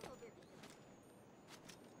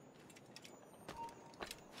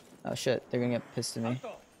 Oh shit, they're gonna get pissed at me.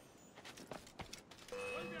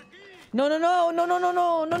 No, no, no, no, no, no,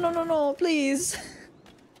 no, no, no, no, no, please.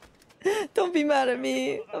 Don't be mad at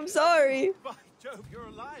me. I'm sorry. By Jove, you're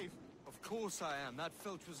alive. Of course I am. That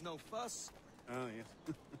filch was no fuss. Oh, yes.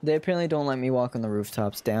 They apparently don't let me walk on the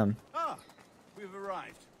rooftops. Damn. Ah, we've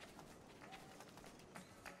arrived.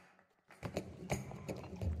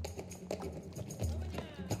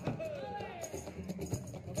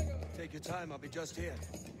 Take your time. I'll be just here.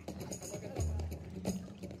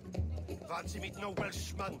 Fancy meeting a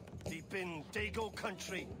Welshman deep in Dago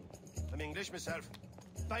country. I'm English myself.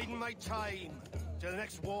 Biding my time till the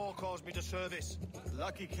next war calls me to service.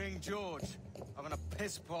 Lucky King George, having a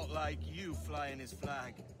piss pot like you flying his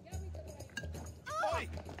flag. Oi!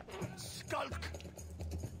 Skulk!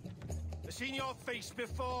 I've seen your face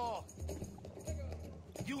before.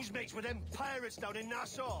 You's mates with them pirates down in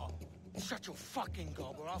Nassau. Shut your fucking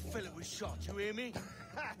gob or I'll fill it with shot, you hear me?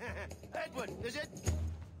 Edward, is it?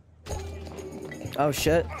 Oh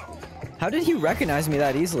shit. How did he recognize me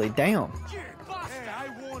that easily? Damn. Hey, I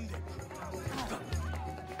warned him.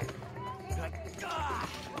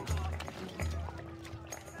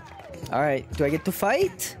 Alright, do I get to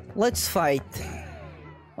fight? Let's fight.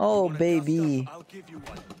 Oh baby. I'll give you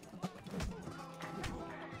one.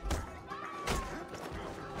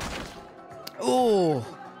 Oh,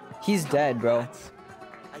 he's dead, bro.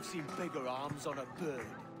 I've seen bigger arms on a bird.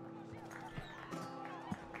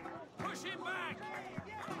 Push him back!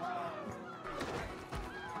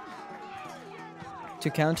 To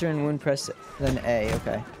counter and wound, press then A.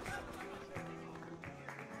 Okay.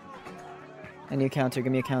 I need a counter.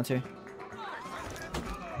 Give me a counter.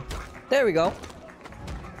 There we go.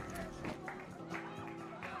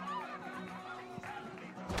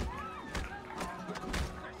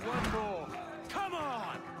 One more. Come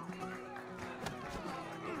on!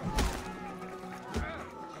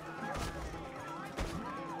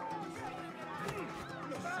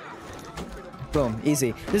 Boom.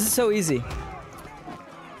 Easy. This is so easy.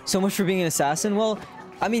 So much for being an assassin. Well,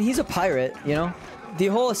 I mean, he's a pirate, you know? The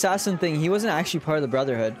whole assassin thing, he wasn't actually part of the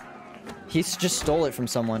Brotherhood. He just stole it from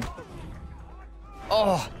someone.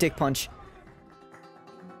 Oh, dick punch.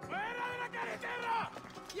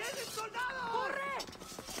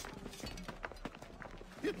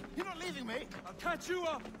 You're not leaving me. I'll catch you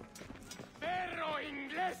up. Perro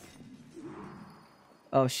inglés!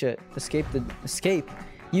 Oh shit. Escape.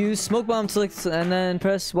 Use smoke bomb select and then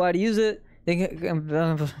press Y to use it.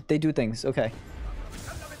 They do things. Okay.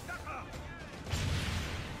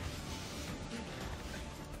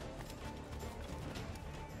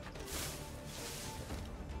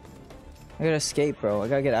 I gotta escape, bro. I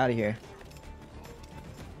gotta get out of here.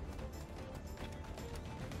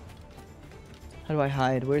 How do I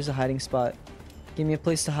hide? Where's the hiding spot? Give me a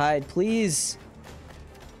place to hide, please.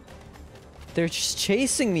 They're just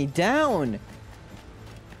chasing me down.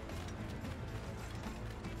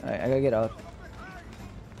 Alright, I gotta get up.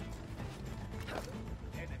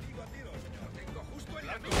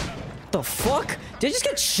 The fuck? Did I just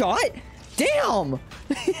get shot? Damn!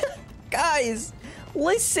 Guys,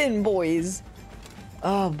 listen, boys.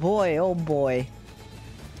 Oh boy, oh boy.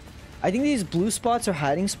 I think these blue spots are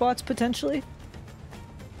hiding spots, potentially.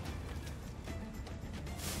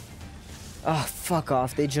 Oh, fuck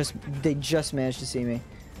off. They just managed to see me.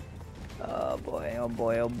 Oh boy, oh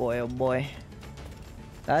boy, oh boy, oh boy.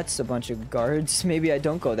 That's a bunch of guards. Maybe I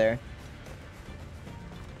don't go there.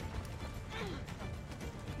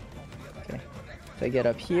 Okay. If I get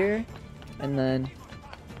up here, and then...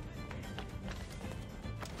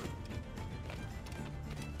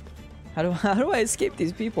 How do I escape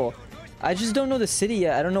these people? I just don't know the city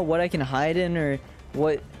yet. I don't know what I can hide in or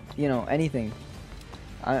what, you know, anything.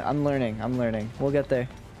 I'm learning. I'm learning. We'll get there.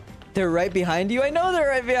 They're right behind you? I know they're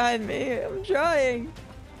right behind me. I'm trying.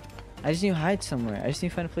 I just need to hide somewhere. I just need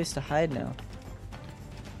to find a place to hide now.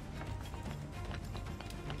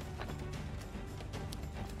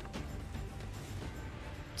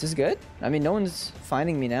 Is this good? I mean, no one's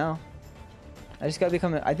finding me now. I just gotta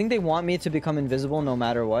become... I think they want me to become invisible no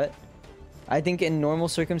matter what. I think in normal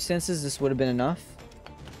circumstances, this would have been enough.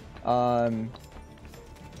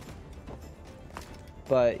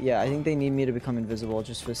 But yeah, I think they need me to become invisible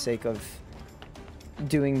just for the sake of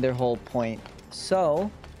doing their whole point.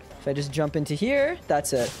 So, if I just jump into here,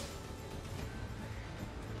 that's it.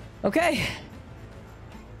 Okay.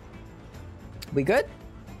 We good?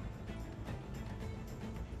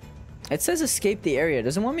 It says escape the area.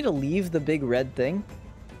 Doesn't want me to leave the big red thing.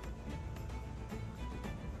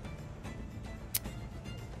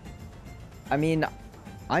 I mean,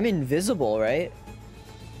 I'm invisible, right?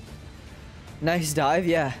 Nice dive,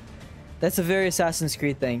 yeah. That's a very Assassin's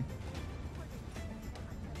Creed thing.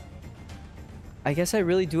 I guess I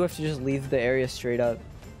really do have to just leave the area straight up.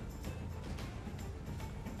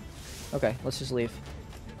 Okay, let's just leave.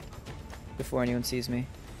 Before anyone sees me.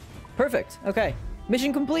 Perfect, okay.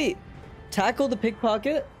 Mission complete. Tackle the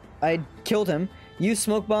pickpocket. I killed him. Use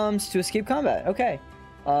smoke bombs to escape combat. Okay.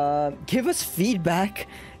 Give us feedback.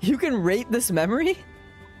 You can rate this memory?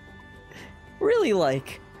 Really,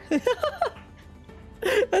 like...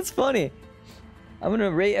 That's funny. I'm gonna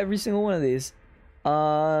rate every single one of these.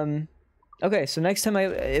 Okay, so next time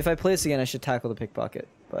if I play this again, I should tackle the pickpocket.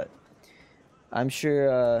 But I'm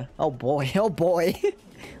sure. Oh boy, oh boy, a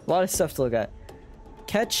lot of stuff to look at.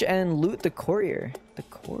 Catch and loot the courier. The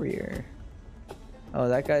courier. Oh,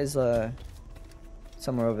 that guy's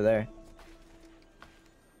somewhere over there.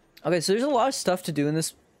 Okay, so there's a lot of stuff to do in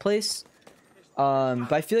this place.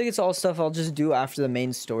 But I feel like it's all stuff I'll just do after the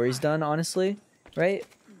main story's done, honestly. Right?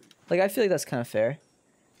 Like, I feel like that's kind of fair.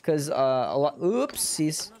 Because, a lot...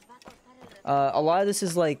 Oopsies. A lot of this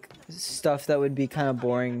is, like, stuff that would be kind of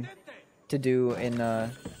boring to do in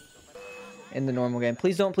the normal game.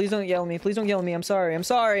 Please don't yell at me. Please don't yell at me. I'm sorry. I'm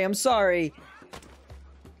sorry. I'm sorry.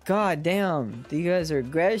 God damn. You guys are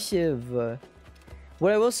aggressive.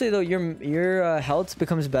 What I will say, though, your health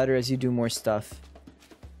becomes better as you do more stuff.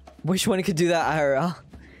 Wish one could do that IRL.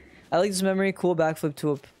 I like this memory. Cool backflip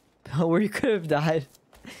to a... where you could have died.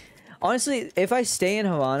 Honestly, if I stay in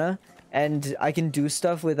Havana and I can do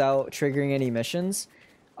stuff without triggering any missions,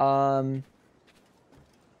 what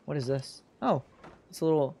is this? Oh, it's a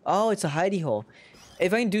little... Oh, it's a hidey hole.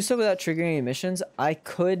 If I can do stuff without triggering any missions, I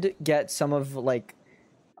could get some of, like,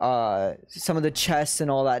 some of the chests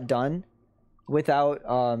and all that done without,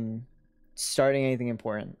 starting anything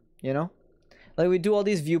important, you know? Like, we do all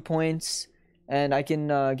these viewpoints... And I can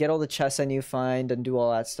get all the chests I need to find and do all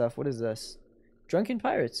that stuff. What is this? Drunken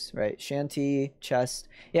Pirates, right? Shanty, chest.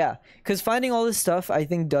 Yeah, because finding all this stuff, I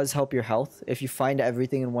think, does help your health. If you find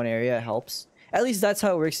everything in one area, it helps. At least that's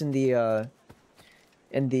how it works in the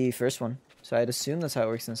first one. So I'd assume that's how it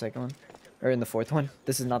works in the second one. Or in the fourth one.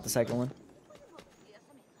 This is not the second one.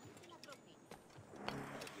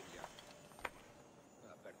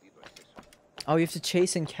 Oh, you have to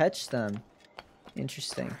chase and catch them.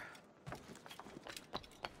 Interesting.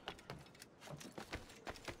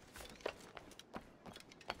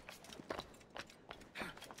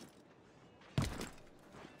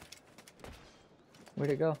 Where'd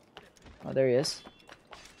it go? Oh, there he is.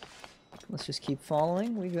 Let's just keep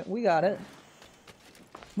following. We got it.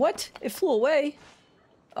 What? It flew away?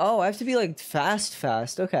 Oh, I have to be like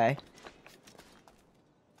fast. Okay.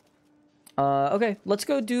 Okay, let's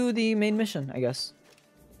go do the main mission, I guess.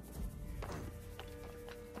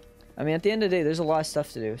 I mean, at the end of the day, there's a lot of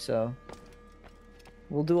stuff to do, so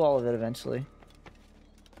we'll do all of it eventually.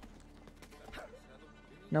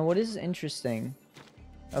 Now, what is interesting?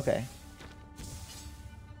 Okay.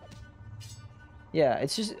 Yeah,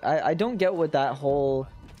 it's just I don't get what that whole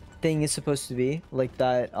thing is supposed to be. Like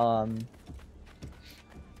that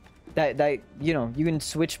that you know, you can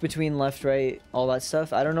switch between left, right, all that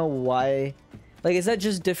stuff. I don't know why. Like, is that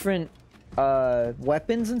just different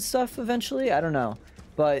weapons and stuff eventually? I don't know.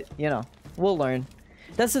 But, you know, we'll learn.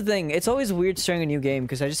 That's the thing. It's always weird starting a new game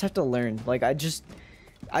because I just have to learn. Like,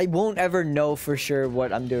 I won't ever know for sure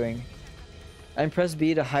what I'm doing. I press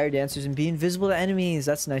B to hire dancers and be invisible to enemies.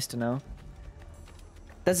 That's nice to know.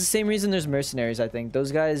 That's the same reason there's mercenaries, I think.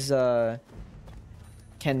 Those guys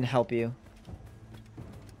can help you.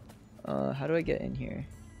 How do I get in here?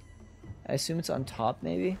 I assume it's on top,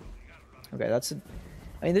 maybe? Okay, that's a...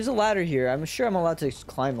 I mean, there's a ladder here. I'm sure I'm allowed to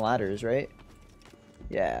climb ladders, right?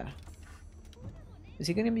 Yeah. Is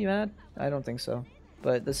he gonna be mad? I don't think so.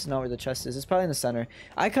 But this is not where the chest is. It's probably in the center.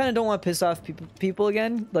 I kind of don't want to piss off people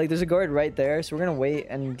again. Like, there's a guard right there, so we're gonna wait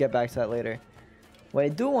and get back to that later. What I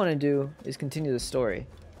do want to do is continue the story.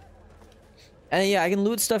 And yeah, I can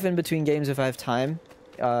loot stuff in between games if I have time.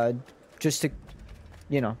 Just to,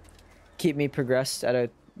 you know, keep me progressed at a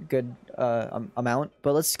good amount.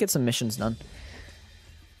 But let's get some missions done.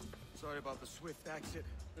 Sorry about the swift exit.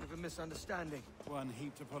 Bit of a misunderstanding. One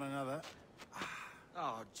heaped upon another.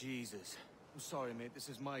 Oh, Jesus. I'm sorry, mate. This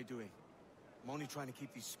is my doing. I'm only trying to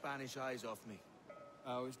keep these Spanish eyes off me.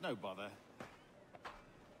 Oh, it's no bother.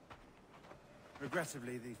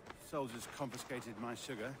 Regrettably, the soldiers confiscated my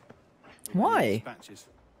sugar. Why? Dispatches.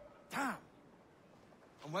 Damn!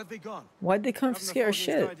 And where've they gone? Why'd they confiscate our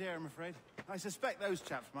shit? Idea, I'm afraid. I suspect those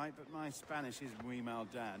chaps might, but my Spanish is muy mal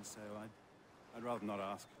dad, so I'd rather not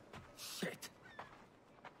ask. Shit!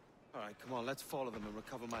 Alright, come on, let's follow them and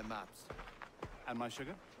recover my maps. And my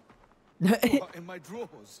sugar? Oh, in my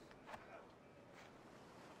drawers.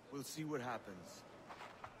 We'll see what happens.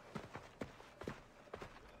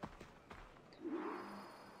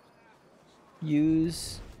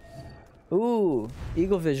 Use... Ooh,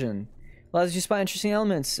 Eagle Vision. Allows you to spot interesting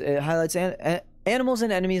elements. It highlights animals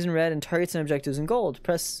and enemies in red and targets and objectives in gold.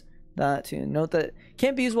 Press that to note that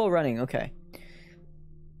can't be used while running. Okay.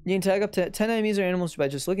 You can tag up to 10 enemies or animals by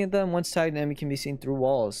just looking at them. Once tagged, an enemy can be seen through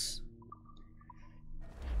walls.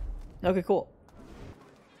 Okay, cool.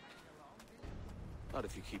 Not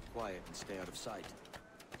if you keep quiet and stay out of sight.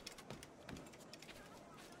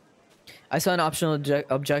 I saw an optional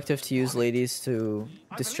objective to use ladies to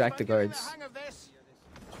distract the guards.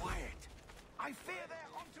 Quiet. I fear they're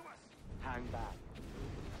onto us. Hang back.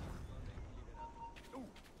 Ooh,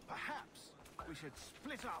 perhaps we should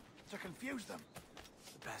split up to confuse them.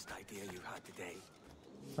 The best idea you had today.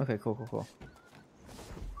 Okay, cool.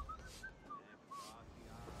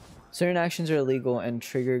 Certain actions are illegal and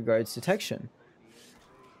trigger guards detection.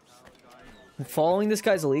 Following this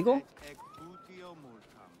guy's illegal?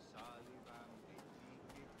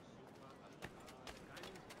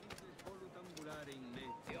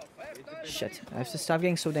 Shit, I have to stop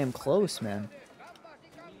getting so damn close, man.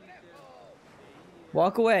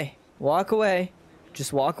 Walk away. Walk away.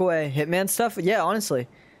 Just walk away. Hitman stuff? Yeah, honestly.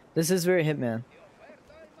 This is very Hitman.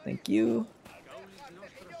 Thank you.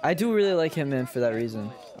 I do really like Hitman for that reason.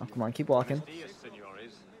 Oh, come on, keep walking. You're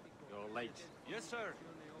late. Yes, sir.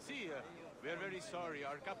 See, we're very sorry.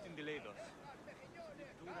 Our captain delayed us.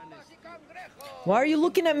 Why are you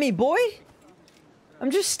looking at me, boy? I'm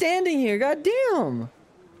just standing here, goddamn.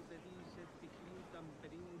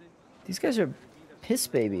 These guys are piss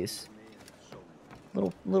babies.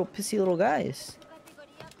 Little pissy little guys.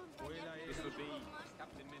 This would be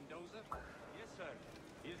Captain Mendoza? Yes, sir.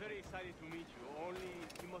 He's very excited to meet you. Only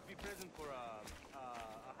he must be present for a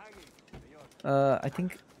hanging. I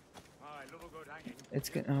think it's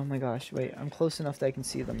good. Oh my gosh, wait, I'm close enough that I can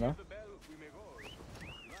see them though.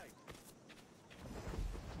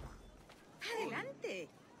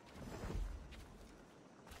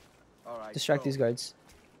 Distract these guards.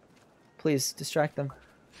 Please, distract them.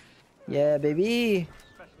 Yeah, baby!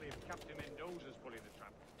 Especially if Captain Mendoza's pulling the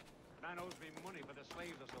trap. Man owes me money for the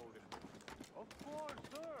slaves I sold him. Of course,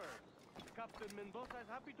 sir. Captain Mendoza is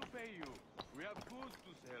happy to pay you. We have goods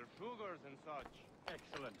to sell, sugars and such.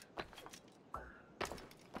 Excellent.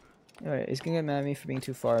 Alright, he's gonna get mad at me for being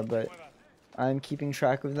too far, but I'm keeping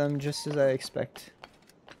track of them just as I expect.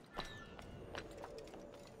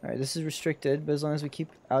 Alright, this is restricted, but as long as we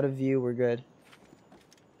keep out of view, we're good.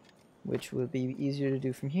 Which will be easier to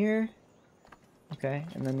do from here. Okay,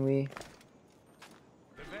 and then we...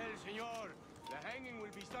 Senor. The hanging will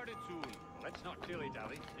be started soon. Let's not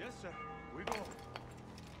dilly-dally. Yes, sir. We go.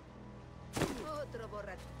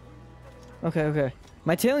 Okay, okay.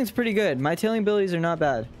 My tailing's pretty good. My tailing abilities are not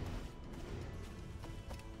bad.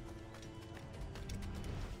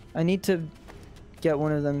 I need to get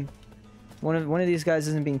one of them. One of these guys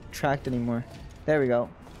isn't being tracked anymore. There we go.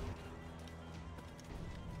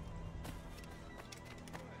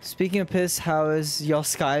 Speaking of piss, how is y'all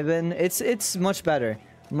sky been? It's much better.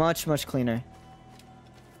 Much cleaner.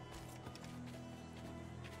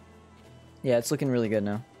 Yeah, it's looking really good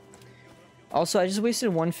now. Also, I just wasted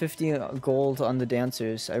 150 gold on the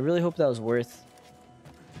dancers. I really hope that was worth.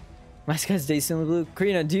 My guy's Daisy Blue.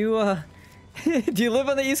 Karina, do you do you live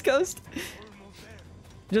on the East Coast?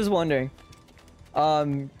 Just wondering.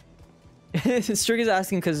 Strick is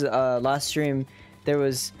asking because last stream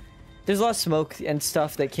there's a lot of smoke and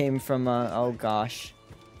stuff that came from oh gosh,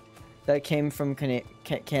 that came from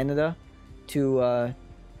Canada to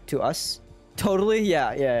us. Totally,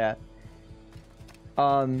 yeah.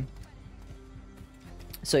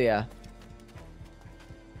 So yeah.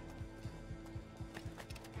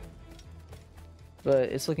 But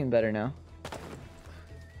it's looking better now.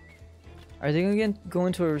 Are they gonna go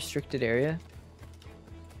into a restricted area?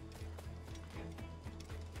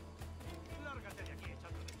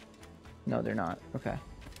 No, they're not. Okay.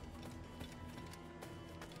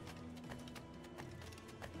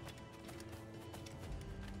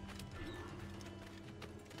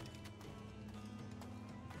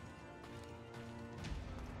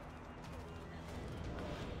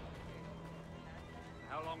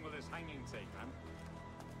 How long will this hanging take, man?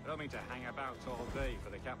 I don't mean to hang about all day for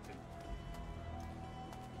the captain.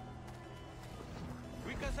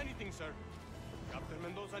 Quick as anything, sir. Captain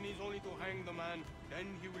Mendoza needs only to hang the man, then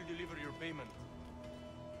he will deliver your payment.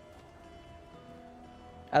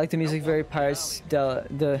 I like the music, very Pirates del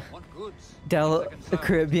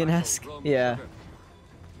Caribbean-esque. Yeah.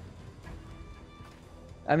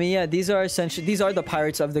 I mean, yeah, these are the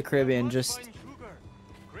Pirates of the Caribbean, just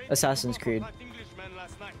Assassin's Creed.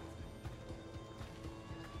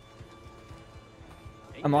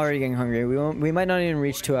 I'm already getting hungry. We might not even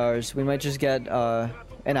reach 2 hours. We might just get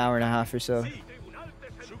an hour and a half or so.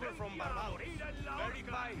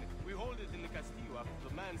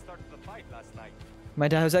 My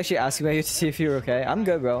dad was actually asking about you to see if you were okay. I'm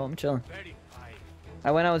good, bro. I'm chilling.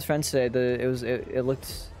 I went out with friends today. It was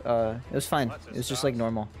fine. It was just like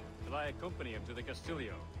normal. Will I accompany him to the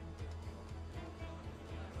Castillo?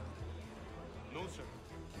 No, sir.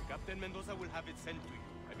 Captain Mendoza will have it sent to you,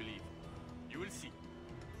 I believe. You will see.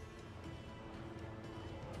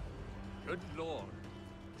 Good lord.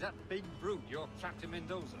 Is that big brute your Captain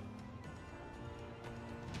Mendoza?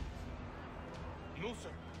 No,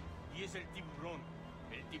 sir. He is El Tiburon.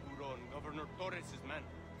 El Tiburon, Governor Torres' man.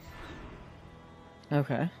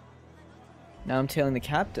 Okay. Now I'm tailing the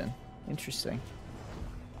captain. Interesting.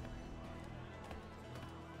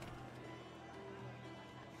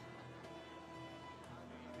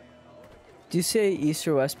 Do you say east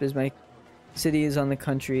or west? Because my city is on the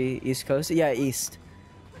country east coast. Yeah, east.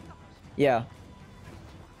 Yeah.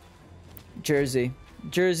 Jersey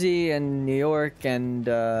and New York and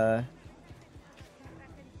I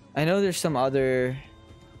know there's some other.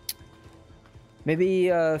 Maybe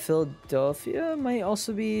Philadelphia might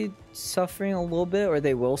also be suffering a little bit, or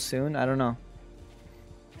they will soon. I don't know.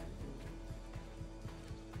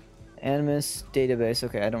 Animus database.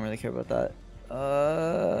 Okay, I don't really care about that.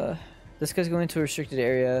 This guy's going to a restricted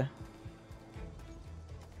area.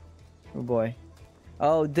 Oh boy.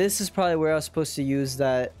 Oh, this is probably where I was supposed to use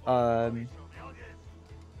that.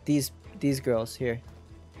 These girls here.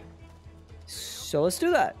 So let's do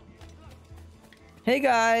that. Hey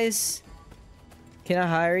guys. Can I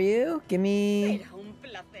hire you? Give me...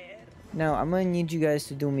 Now, I'm gonna need you guys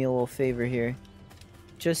to do me a little favor here.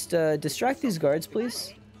 Just, distract these guards,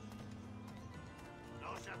 please.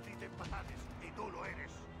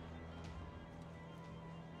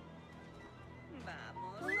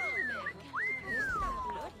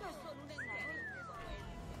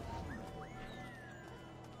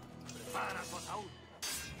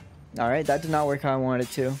 Alright, that did not work how I wanted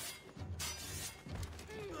it to.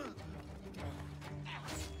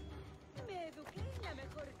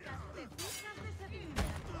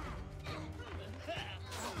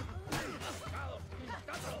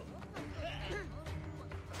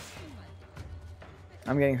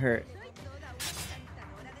 I'm getting hurt.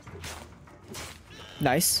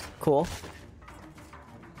 Nice. Cool.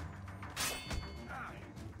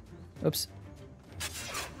 Oops.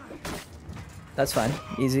 That's fine.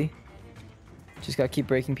 Easy. Just gotta keep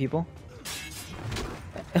breaking people.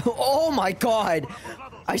 Oh my god!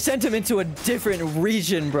 I sent him into a different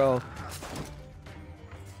region, bro.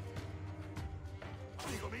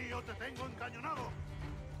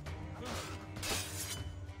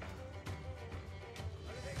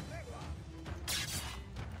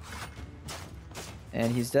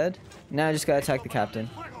 And he's dead. Now I just gotta attack the captain.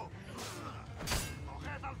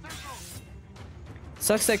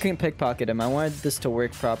 Sucks I couldn't pickpocket him. I wanted this to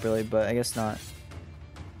work properly, but I guess not.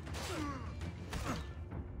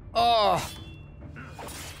 Oh!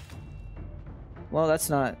 Well, that's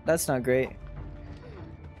not great.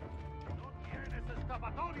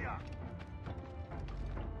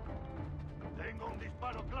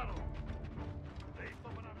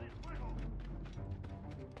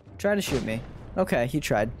 Try to shoot me. Okay, he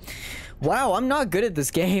tried. Wow, I'm not good at this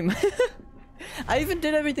game. I even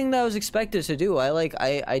did everything that I was expected to do.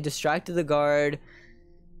 I distracted the guard.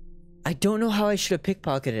 I don't know how I should have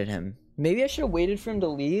pickpocketed him. Maybe I should have waited for him to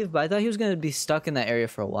leave, but I thought he was going to be stuck in that area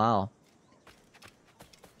for a while.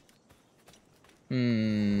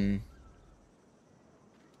 Maybe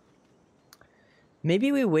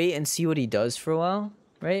we wait and see what he does for a while,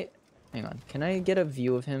 right? Hang on. Can I get a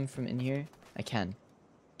view of him from in here? I can.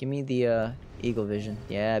 Give me the eagle vision.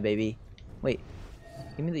 Yeah, baby. Wait.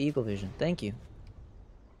 Give me the eagle vision. Thank you.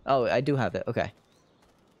 Oh, I do have it. Okay.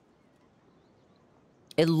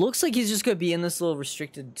 It looks like he's just going to be in this little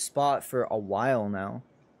restricted spot for a while now.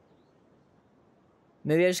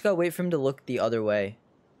 Maybe I just got to wait for him to look the other way.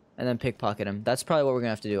 And then pickpocket him. That's probably what we're going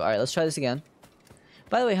to have to do. Alright, let's try this again.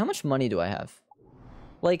 By the way, how much money do I have?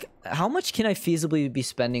 Like, how much can I feasibly be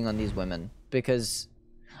spending on these women? Because...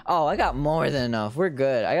 Oh, I got more than enough. We're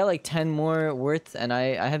good. I got like 10 more worth, and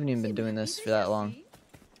I haven't even been doing this for that long.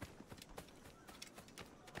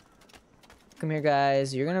 Come here,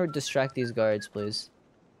 guys. You're gonna distract these guards, please.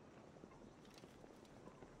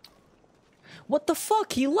 What the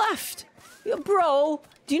fuck? He left! Yeah, bro,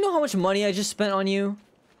 do you know how much money I just spent on you?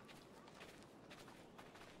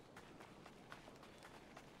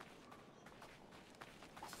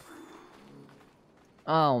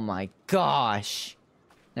 Oh my gosh.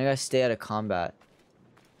 I gotta stay out of combat.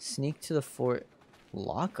 Sneak to the fort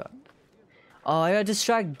lockup. Oh, I gotta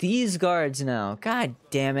distract these guards now. God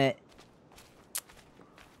damn it.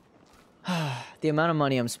 The amount of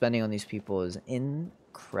money I'm spending on these people is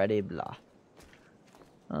incredible.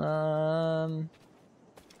 How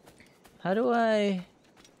do I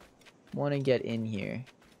want to get in here?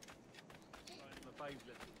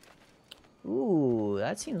 Ooh,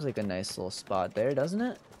 that seems like a nice little spot there, doesn't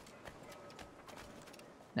it?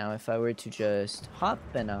 Now, if I were to just hop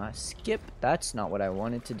and skip, that's not what I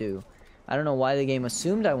wanted to do. I don't know why the game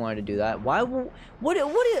assumed I wanted to do that. Why?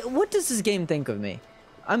 What does this game think of me?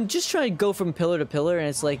 I'm just trying to go from pillar to pillar, and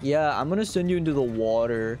it's like, yeah, I'm gonna send you into the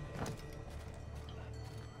water.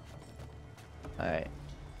 Alright.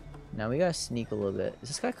 Now we gotta sneak a little bit. Is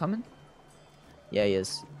this guy coming? Yeah, he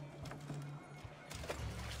is.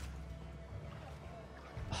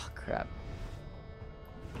 Oh, crap.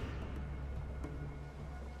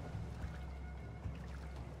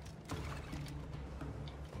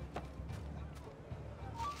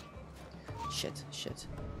 Shit.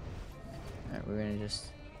 Alright, we're gonna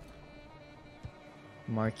just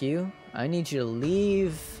mark you. I need you to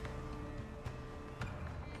leave.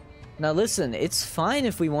 Now listen, it's fine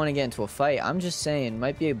if we want to get into a fight. I'm just saying,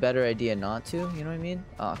 might be a better idea not to. You know what I mean?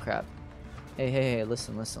 Oh crap. Hey,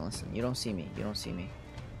 listen. You don't see me.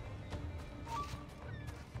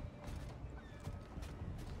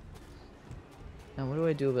 Now what do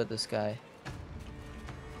I do about this guy?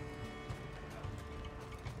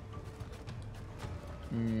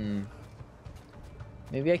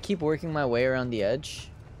 Maybe I keep working my way around the edge.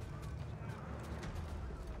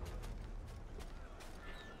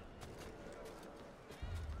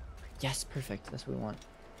 Yes, perfect. That's what we want.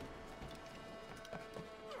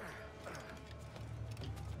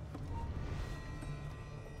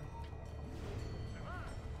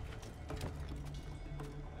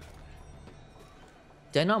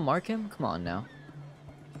 Did I not mark him? Come on now.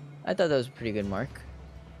 I thought that was a pretty good mark.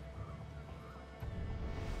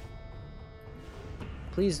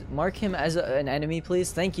 Please mark him as an enemy,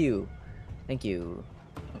 please. Thank you.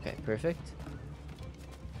 Okay, perfect.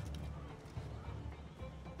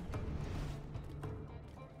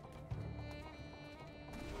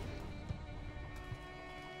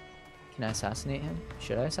 Can I assassinate him?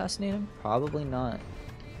 Should I assassinate him? Probably not.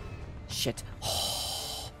 Shit.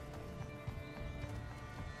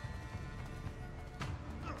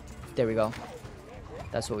 There we go.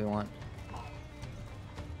 That's what we want.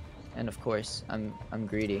 And of course, I'm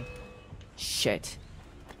greedy. Shit.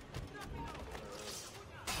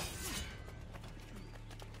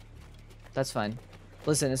 That's fine.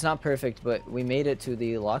 Listen, it's not perfect, but we made it to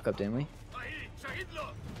the lockup, didn't we?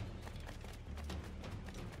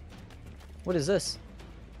 What is this?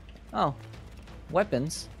 Oh,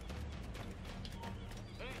 weapons.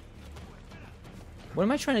 What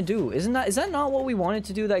am I trying to do? Is that not what we wanted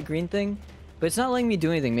to do, that green thing? But it's not letting me do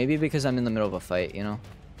anything. Maybe because I'm in the middle of a fight, you know?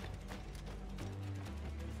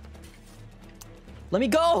 Let me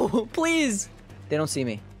go! Please! They don't see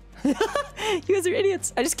me. You guys are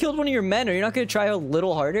idiots. I just killed one of your men. Are you not going to try a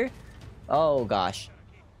little harder? Oh, gosh.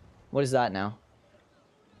 What is that now?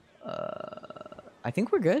 I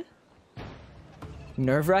think we're good.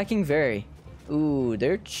 Nerve-wracking? Very. Ooh,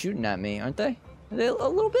 they're shooting at me, aren't they? Are they a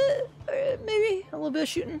little bit? Maybe a little bit of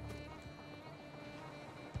shooting.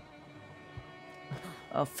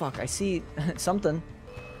 Oh, fuck. I see something.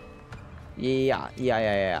 Yeah.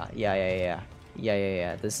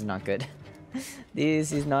 This is not good.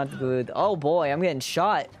 This is not good. Oh, boy. I'm getting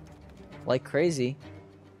shot like crazy.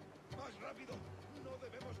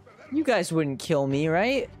 You guys wouldn't kill me,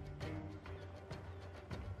 right?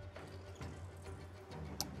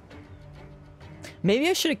 Maybe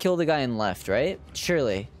I should have killed the guy in left, right?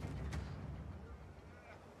 Surely.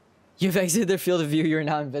 You've exited their field of view. You're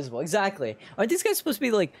now invisible. Exactly. Aren't these guys supposed to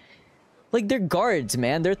be like they're guards,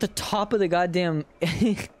 man? They're at the top of the goddamn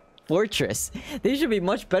fortress. They should be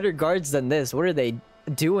much better guards than this. What are they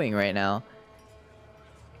doing right now?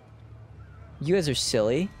 You guys are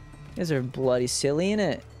silly. You guys are bloody silly,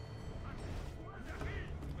 innit?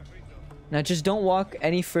 Now just don't walk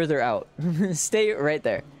any further out. Stay right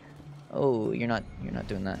there. Oh, you're not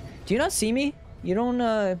doing that. Do you not see me? You don't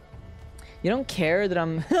care that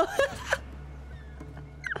I'm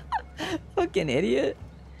fucking idiot.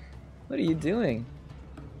 What are you doing?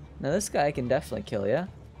 Now this guy I can definitely kill, yeah?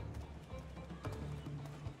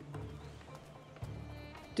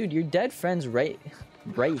 Dude, your dead friend's right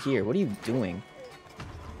here. What are you doing?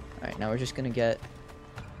 Alright, now we're just gonna get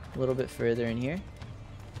a little bit further in here.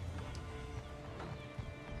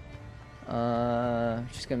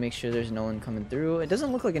 Just gonna make sure there's no one coming through. It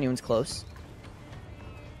doesn't look like anyone's close.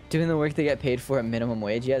 Doing the work they get paid for at minimum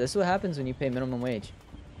wage. Yeah, this is what happens when you pay minimum wage.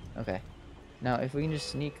 Okay. Now, if we can just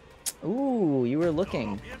sneak... Ooh, you were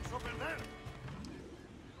looking.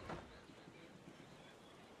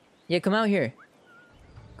 Yeah, come out here.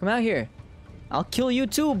 Come out here. I'll kill you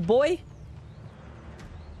too, boy.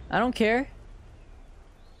 I don't care.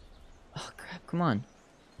 Oh, crap. Come on.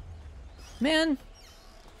 Man.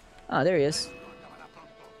 Ah, there he is.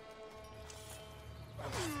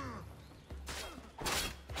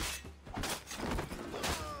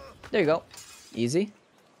 There you go. Easy.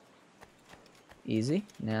 Easy.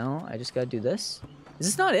 Now, I just gotta do this. Is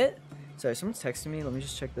this not it? Sorry, someone's texting me. Let me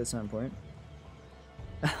just check that's not important.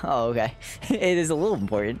 Oh, okay. It is a little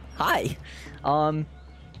important. Hi.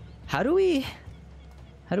 How do we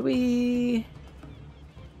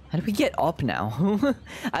get up now?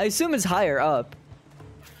 I assume it's higher up.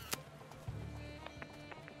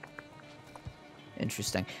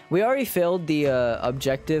 Interesting. We already failed the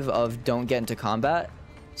objective of don't get into combat.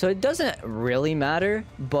 So it doesn't really matter,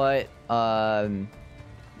 but I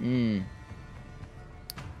mean,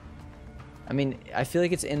 I feel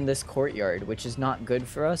like it's in this courtyard, which is not good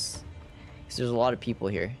for us because there's a lot of people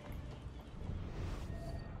here.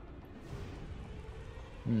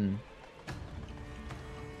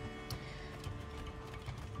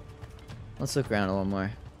 Let's look around a little more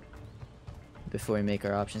before we make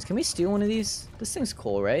our options. Can we steal one of these? This thing's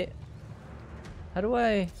cool, right? How do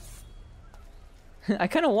I... I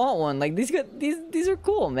kind of want one. Like, these are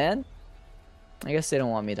cool, man. I guess they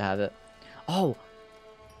don't want me to have it. Oh.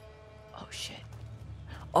 Oh, shit.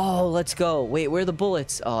 Oh, let's go. Wait, where are the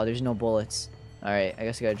bullets? Oh, there's no bullets. Alright, I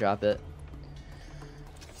guess I gotta drop it.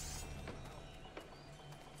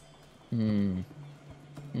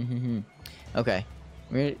 Okay.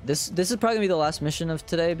 This is probably gonna be the last mission of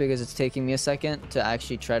today because it's taking me a second to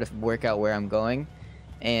actually try to work out where I'm going.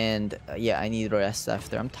 And yeah, I need rest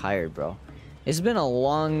after. I'm tired, bro. It's been a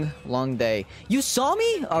long, long day. You saw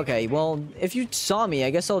me? Okay, well, if you saw me,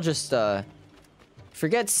 I guess I'll just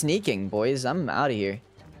forget sneaking, boys. I'm out of here.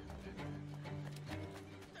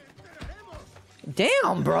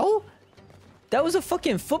 Damn, bro! That was a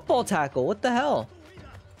fucking football tackle. What the hell?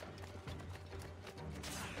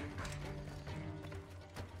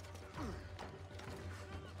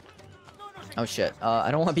 Oh shit.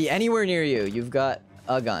 I don't want to be anywhere near you. You've got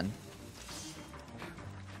a gun.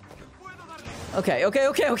 Okay, alright,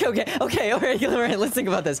 let's think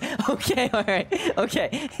about this. Okay, alright,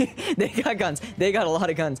 okay. They got guns. They got a lot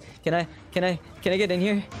of guns. Can I get in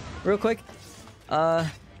here real quick?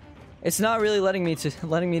 It's not really letting me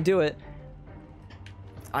do it.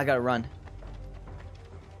 I gotta run.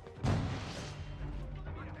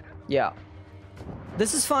 Yeah.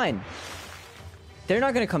 This is fine. They're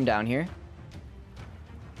not gonna come down here.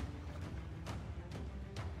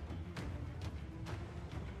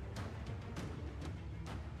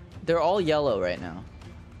 They're all yellow right now.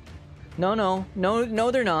 No, no. No, no,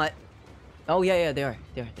 they're not. Oh, yeah, yeah, they are.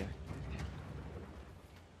 They are, they are.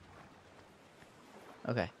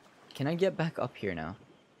 Okay. Can I get back up here now?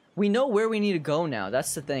 We know where we need to go now.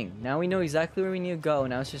 That's the thing. Now we know exactly where we need to go.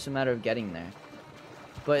 Now it's just a matter of getting there.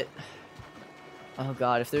 But... oh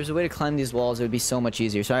god, if there's a way to climb these walls, it would be so much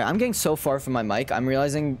easier. Sorry, I'm getting so far from my mic. I'm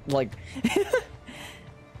realizing, like...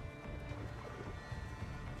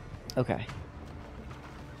 okay.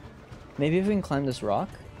 Maybe if we can climb this rock?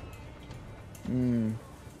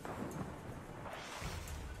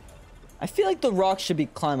 I feel like the rock should be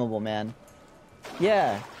climbable, man.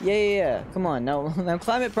 Yeah. Yeah, yeah, yeah. Come on, now, now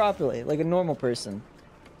climb it properly, like a normal person.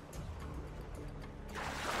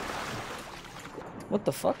 What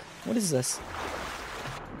the fuck? What is this?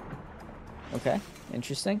 Okay,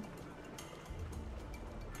 interesting.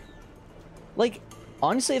 Like,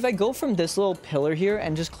 honestly, if I go from this little pillar here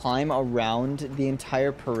and just climb around the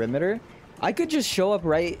entire perimeter, I could just show up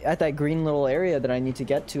right at that green little area that I need to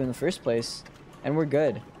get to in the first place, and we're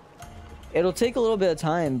good. It'll take a little bit of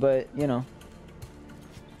time, but, you know.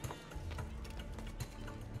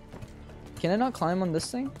 Can I not climb on this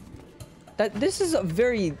thing? This is a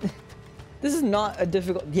very... this is not a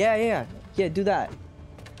difficult... yeah, yeah, yeah. Yeah, do that.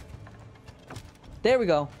 There we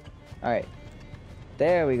go. Alright.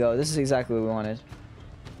 There we go. This is exactly what we wanted.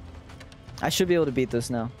 I should be able to beat this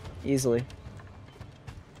now. Easily.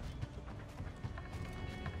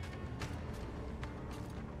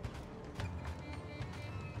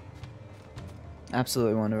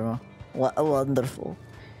 Absolutely wonderful. Wonderful.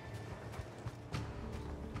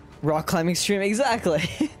 Rock climbing stream, exactly.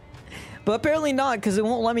 But apparently not, because it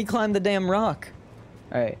won't let me climb the damn rock.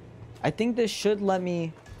 Alright. I think this should let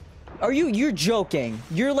me... are you... you're joking.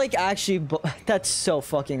 You're like actually... that's so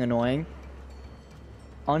fucking annoying.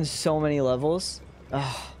 On so many levels.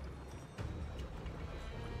 Ugh.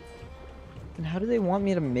 Then how do they want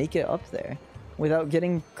me to make it up there? Without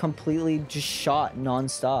getting completely just shot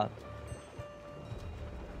non-stop?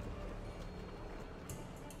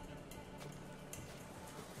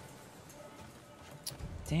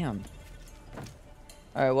 Damn.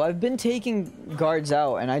 Alright, well, I've been taking guards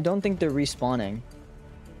out, and I don't think they're respawning.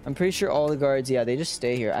 I'm pretty sure all the guards, yeah, they just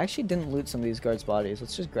stay here. I actually didn't loot some of these guards' bodies.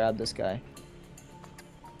 Let's just grab this guy.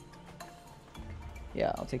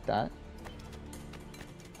 Yeah, I'll take that.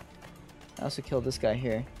 I also killed this guy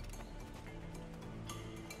here.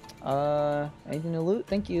 Anything to loot?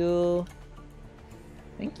 Thank you.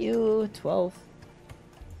 Thank you. 12.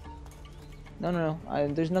 No, no, no.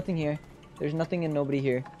 There's nothing here. There's nothing and nobody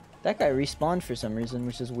here. That guy respawned for some reason,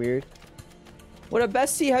 which is weird. What up,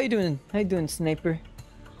 Bestie? How you doing? How you doing, Sniper?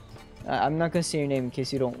 I'm not gonna say your name in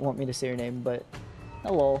case you don't want me to say your name, but...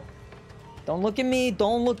 hello. Don't look at me.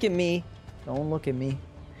 Don't look at me. Don't look at me.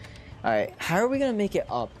 Alright, how are we gonna make it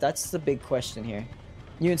up? That's the big question here.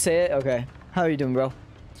 You can say it? Okay. How are you doing, bro?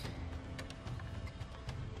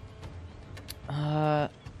 I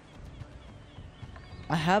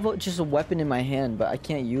have just a weapon in my hand, but I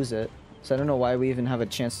can't use it. So I don't know why we even have a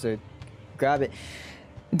chance to grab it.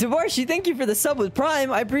 Devarshi, thank you for the sub with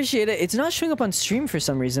Prime. I appreciate it. It's not showing up on stream for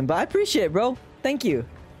some reason, but I appreciate it, bro. Thank you.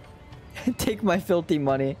 Take my filthy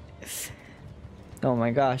money. Oh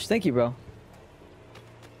my gosh. Thank you, bro.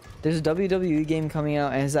 There's a WWE game coming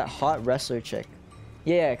out, and it's that hot wrestler chick.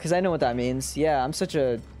 Yeah, because I know what that means. Yeah, I'm such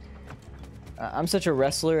a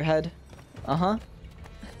wrestler head. Uh-huh.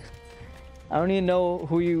 I don't even know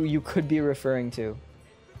who you could be referring to.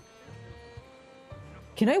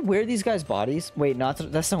 Can I wear these guys' bodies? Wait,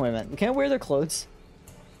 that's not what I meant. Can I wear their clothes?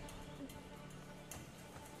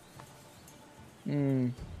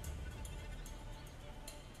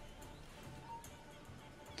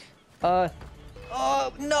 Oh,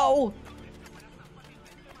 no!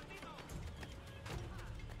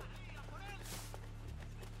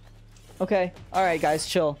 Okay. Alright, guys,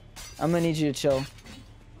 chill. I'm gonna need you to chill.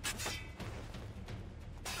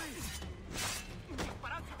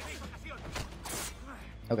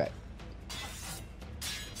 Okay.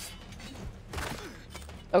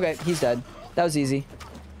 Okay, he's dead. That was easy.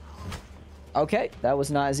 Okay, that was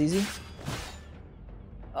not as easy.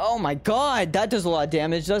 Oh my god, that does a lot of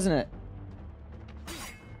damage, doesn't it?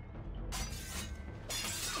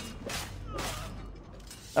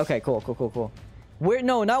 Okay, cool, cool, cool, cool. Where?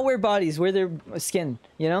 No, not wear bodies, wear their skin,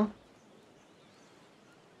 you know?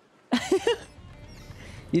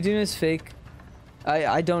 You doing this fake?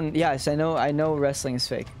 I don't. Yes, I know wrestling is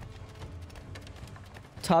fake.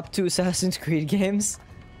 Top 2 Assassin's Creed games.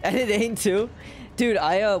 And it ain't too. Dude,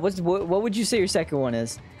 what would you say your second one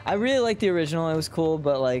is? I really like the original. It was cool,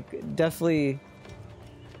 but like definitely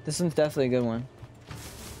this one's definitely a good one.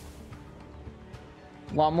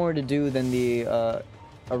 A lot more to do than the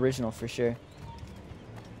original for sure.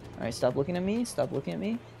 All right, stop looking at me. Stop looking at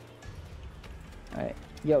me. All right.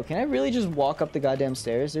 Yo, can I really just walk up the goddamn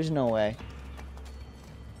stairs? There's no way.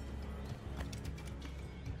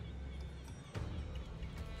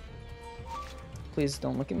 Please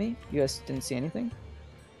don't look at me. You guys didn't see anything?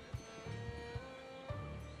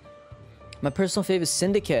 My personal favorite is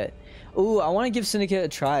Syndicate. Ooh, I want to give Syndicate a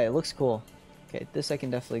try. It looks cool. Okay, this I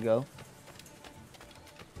can definitely go.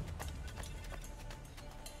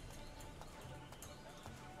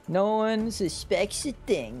 No one suspects a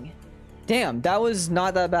thing. Damn, that was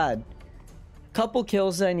not that bad. Couple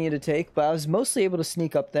kills that I need to take, but I was mostly able to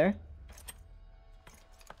sneak up there.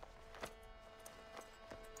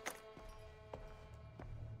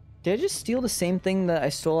 Did I just steal the same thing that I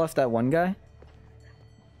stole off that one guy?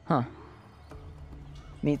 Huh.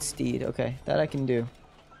 Meet Steed. Okay, that I can do.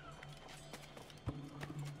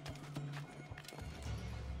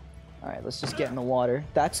 Alright, let's just get in the water.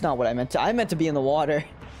 That's not what I meant to. I meant to be in the water.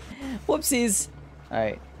 Whoopsies.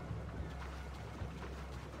 Alright.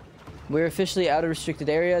 We're officially out of restricted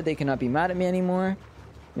area. They cannot be mad at me anymore.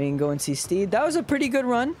 We can go and see Steed. That was a pretty good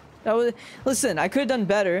run. That was... Listen, I could have done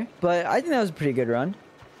better, but I think that was a pretty good run.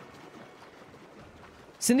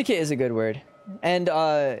 Syndicate is a good word. And,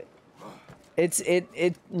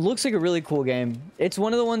 it looks like a really cool game. It's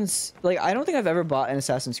one of the ones, like, I don't think I've ever bought an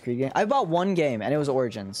Assassin's Creed game. I bought one game, and it was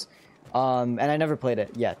Origins. And I never played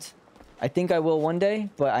it yet. I think I will one day,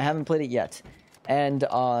 but I haven't played it yet. And,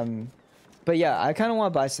 but yeah, I kind of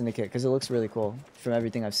want to buy Syndicate, because it looks really cool from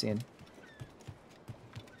everything I've seen.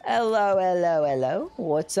 Hello, hello, hello.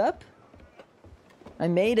 What's up? I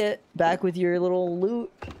made it. Back with your little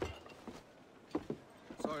loot.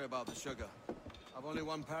 Sorry about the sugar. I've only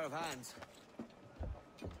one pair of hands.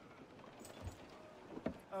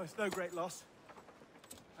 Oh, it's no great loss.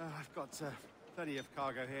 I've got plenty of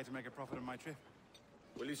cargo here to make a profit on my trip.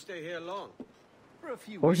 Will you stay here long? For a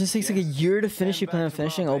few Origins takes like a year to finish. You plan on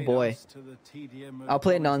finishing? Oh boy. I'll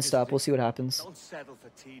play it non-stop. We'll see what happens. Don't settle for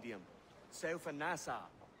tedium. Sail for Nassau.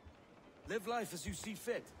 Live life as you see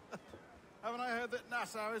fit. Haven't I heard that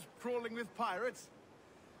Nassau is crawling with pirates?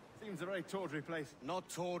 Seems a very tawdry place. Not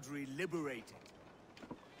tawdry, liberating.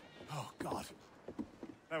 Oh, God.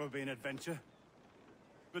 That would be an adventure.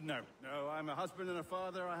 But no, I'm a husband and a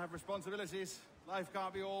father. I have responsibilities. Life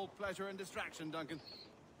can't be all pleasure and distraction, Duncan.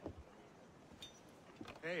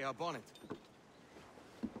 Hey, our bonnet.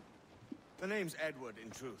 The name's Edward,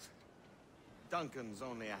 in truth. Duncan's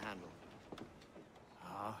only a handle.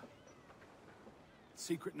 Ah.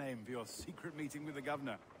 Secret name for your secret meeting with the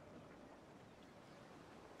governor.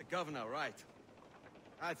 The governor, right.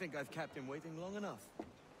 I think I've kept him waiting long enough.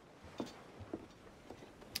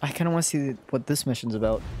 I kind of want to see what this mission's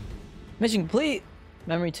about. Mission complete!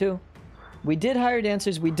 Memory 2. We did hire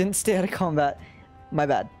dancers. We didn't stay out of combat. My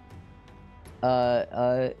bad.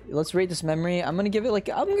 Let's rate this memory. I'm gonna give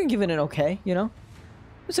it an okay, you know?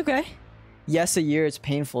 It's okay. Yes, a year. It's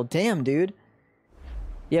painful. Damn, dude.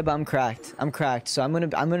 Yeah, but I'm cracked. I'm cracked. So I'm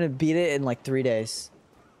gonna beat it in like 3 days.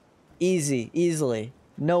 Easily.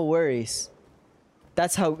 No worries.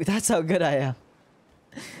 That's how good I am.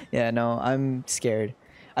 Yeah, no, I'm scared.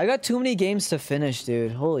 I got too many games to finish,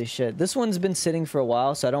 dude. Holy shit. This one's been sitting for a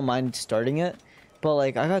while, so I don't mind starting it. But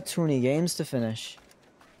like, I got too many games to finish.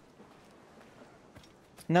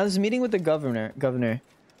 Now this meeting with the governor. The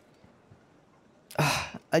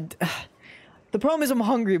problem is I'm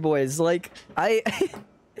hungry, boys. Like, I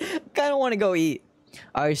kind of want to go eat.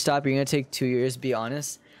 Alright, stop. You're gonna take 2 years, be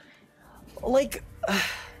honest. Like,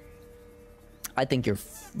 I think you're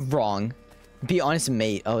wrong. Be honest,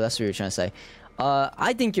 mate. Oh, that's what you're trying to say.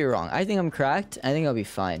 I think you're wrong. I think I'm cracked. I think I'll be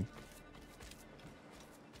fine.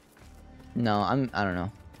 No, I don't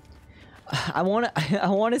know. I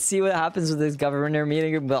want to see what happens with this governor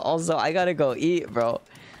meeting, but also I gotta go eat, bro.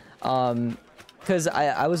 Because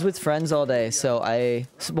I was with friends all day, so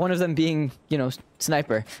one of them being, you know,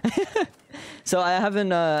 Sniper. So I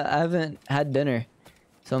haven't had dinner.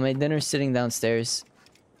 So my dinner's sitting downstairs.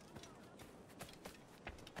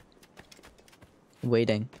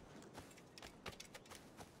 Waiting.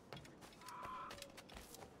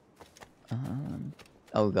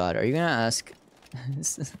 Oh god, are you gonna ask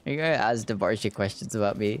Devarchi questions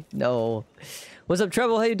about me? No. What's up,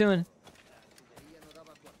 Treble? How you doing?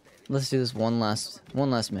 Let's do this one last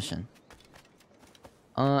mission.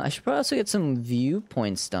 I should probably also get some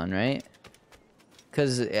viewpoints done, right?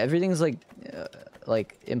 Because everything's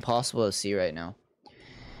like impossible to see right now.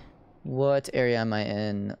 What area am I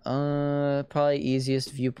in? Probably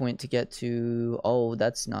easiest viewpoint to get to. Oh,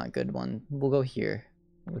 that's not a good one. We'll go here.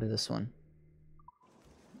 We'll go to this one.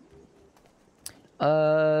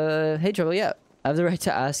 Hey Trouble, yeah. I have the right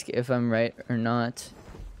to ask if I'm right or not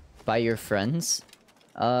by your friends.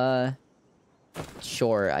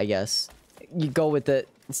 Sure, I guess. You go with it.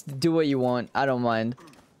 Do what you want. I don't mind.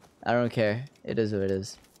 I don't care. It is what it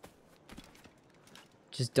is.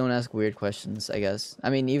 Just don't ask weird questions, I guess. I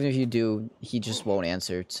mean, even if you do, he just won't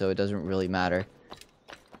answer, so it doesn't really matter.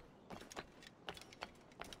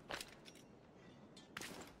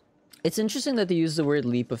 It's interesting that they use the word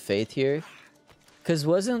leap of faith here. Because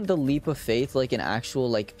wasn't the leap of faith like an actual,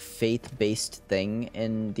 like, faith-based thing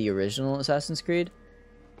in the original Assassin's Creed?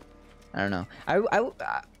 I don't know.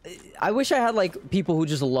 I wish I had, like, people who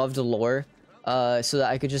just loved the lore, so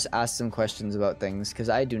that I could just ask them questions about things, because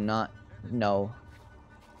I do not know.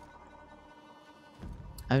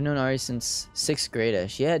 I've known Ari since 6th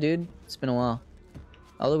grade-ish. Yeah, dude. It's been a while.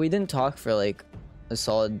 Although we didn't talk for, like, a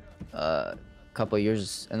solid, couple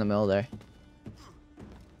years in the middle there.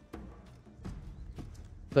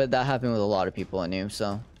 But that happened with a lot of people I knew,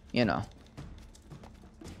 so, you know.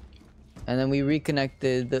 And then we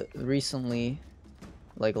reconnected recently,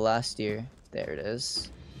 like last year. There it is.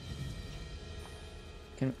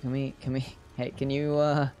 Can we, hey, can you,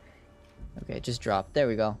 okay, just drop. There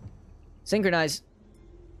we go. Synchronize.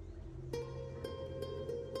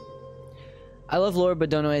 I love lore, but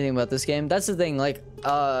don't know anything about this game. That's the thing, like,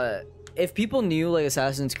 if people knew, like,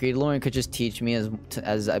 Assassin's Creed lore and could just teach me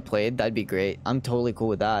as I played, that'd be great. I'm totally cool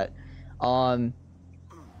with that.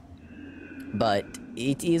 But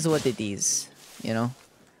it is what it is, you know?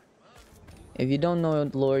 If you don't know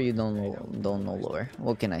lore, you don't know lore.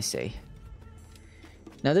 What can I say?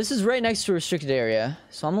 Now, this is right next to a restricted area,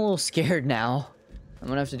 so I'm a little scared now. I'm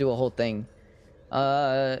gonna have to do a whole thing.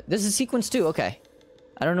 This is sequence 2, okay.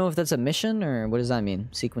 I don't know if that's a mission, or what does that mean?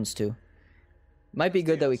 Sequence 2. Might be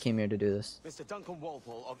good that we came here to do this. Mr. Duncan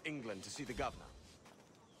Walpole of England to see the governor.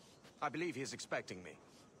 I believe he is expecting me.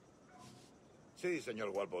 Sí,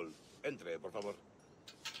 señor Walpole. Entre, por favor.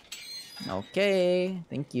 Okay,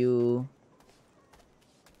 thank you.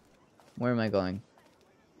 Where am I going?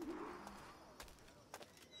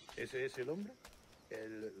 ¿Ese es el hombre?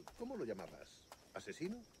 ¿Cómo lo llamabas?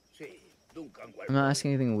 ¿Asesino? Sí, Duncan Walpole. I'm not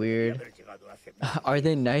asking anything weird. Are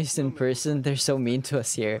they nice in person? They're so mean to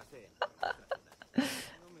us here.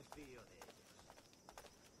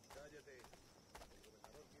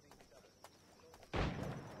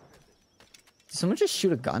 Did someone just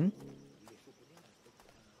shoot a gun?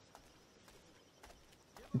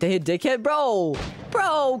 They a dickhead? Bro!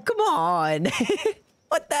 Bro, come on!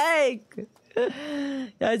 What the heck?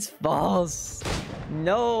 That's false.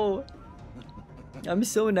 No. I'm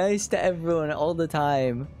so nice to everyone all the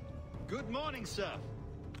time. Good morning, sir.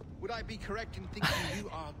 Would I be correct in thinking you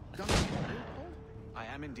are Duncan Walpole? I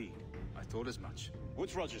am indeed. I thought as much.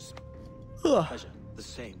 Woods Rogers. Ugh. Pleasure. The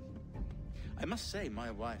same. I must say,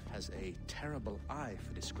 my wife has a terrible eye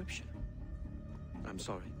for description. I'm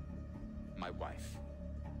sorry. My wife.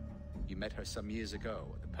 You met her some years ago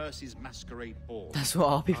at the Percy's Masquerade Ball. That's what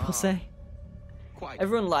all people say. Quite.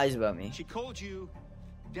 Everyone lies about me. She called you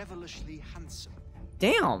devilishly handsome.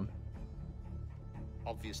 Damn.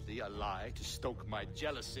 Obviously a lie to stoke my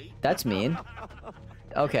jealousy. That's mean.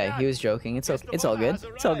 Okay, he was joking. It's all good.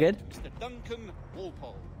 It's all good. Mr. Duncan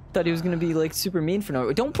Walpole. Thought he was gonna be like super mean for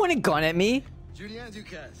no. Don't point a gun at me. Julien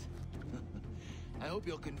Ducasse. I hope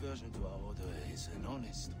your conversion to our order is an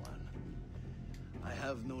honest one. I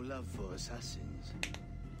have no love for assassins,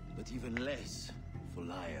 but even less for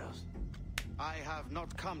liars. I have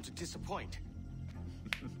not come to disappoint.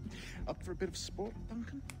 Up for a bit of sport,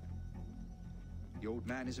 Duncan? The old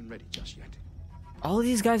man isn't ready just yet. All of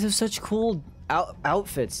these guys have such cool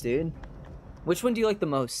outfits, dude. Which one do you like the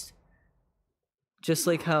most? Just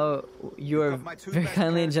like how you are very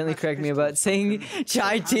kindly and gently correct me about saying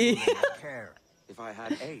chai tea. If I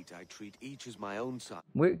had 8, I'd treat each as my own son.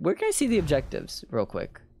 Where can I see the objectives real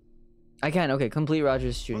quick? I can. Okay, complete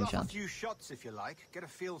Roger's shooting challenge. A few shots if you like. Get a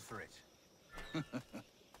feel for it.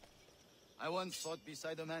 I once fought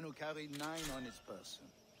beside a man who carried 9 on his person.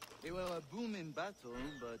 They were a boom in battle,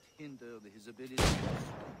 but hindered his ability to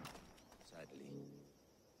sadly.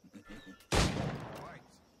 Right.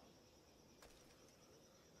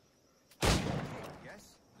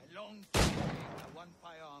 Yes? I long for the day where one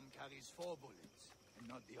firearm carries 4 bullets, and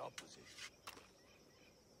not the opposite.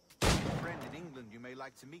 A friend in England you may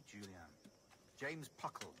like to meet, Julian. James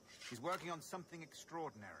Puckle. He's working on something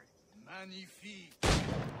extraordinary. Magnifique.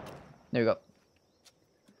 There we go.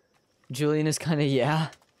 Julian is kind of, yeah.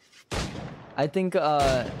 I think,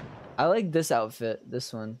 I I like this outfit.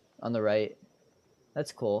 This one on the right.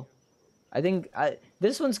 That's cool. I think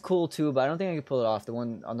this one's cool too, but I don't think I can pull it off. The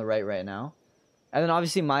one on the right now. And then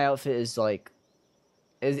obviously my outfit is like,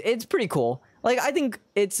 it's pretty cool. Like I think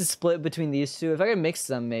it's a split between these two. If I could mix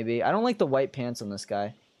them, maybe. I don't like the white pants on this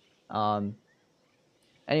guy.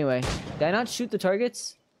 Anyway, did I not shoot the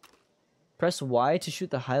targets? Press Y to shoot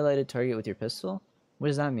the highlighted target with your pistol. What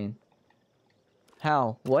does that mean?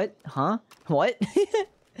 How? What? Huh? What?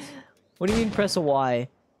 What do you mean press a Y?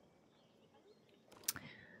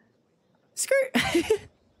 Skirt.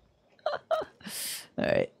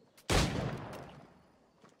 Alright.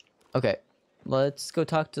 Okay. Let's go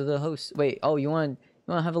talk to the host. Wait, oh, you wanna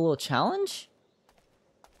have a little challenge?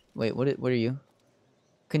 Wait, what are you?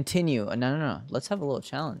 Continue. No. Let's have a little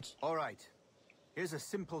challenge. Alright. Here's a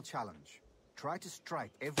simple challenge. Try to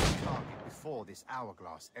strike every target before this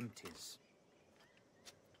hourglass empties.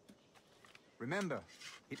 Remember,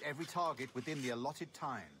 hit every target within the allotted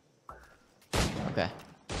time. Okay.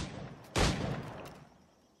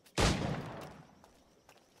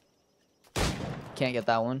 Can't get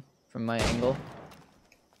that one from my angle.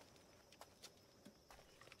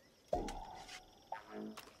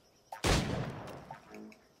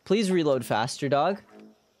 Please reload faster, dog.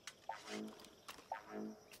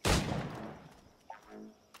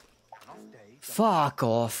 Fuck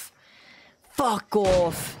off. Fuck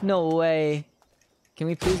off. No way. Can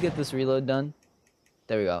we please get this reload done?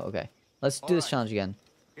 There we go. Okay. Let's do this challenge again.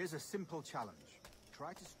 Here's a simple challenge.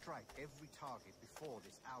 Try to strike every target before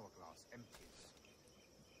this hourglass empties.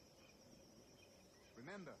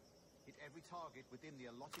 Remember, hit every target within the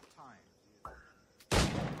allotted time.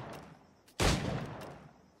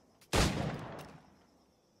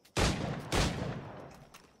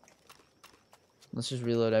 Let's just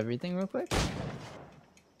reload everything real quick.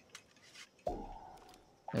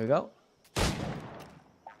 There we go.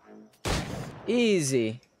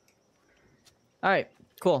 Easy. Alright,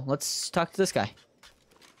 cool. Let's talk to this guy.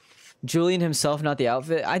 Julian himself, not the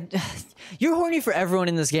outfit. You're horny for everyone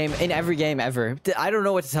in this game, in every game ever. I don't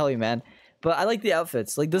know what to tell you, man. But I like the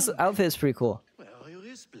outfits. Like, this outfit is pretty cool. Where are your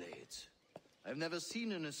wrist blades? I've never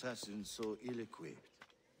seen an assassin so ill-equipped.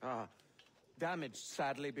 Ah, damaged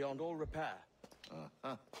sadly beyond all repair.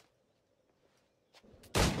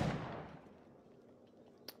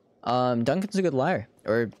 Duncan's a good liar.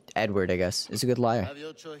 Or Edward, I guess, is a good liar. Have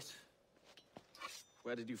your choice.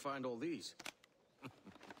 Where did you find all these?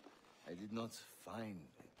 I did not find.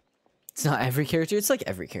 It's not every character. It's like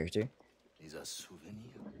every character. These are souvenirs.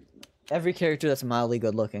 Every character that's mildly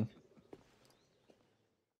good looking.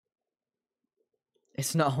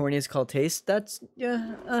 It's not horny, it's called taste. That's,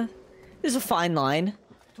 yeah, there's a fine line.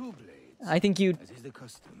 2 blades. I think you As is the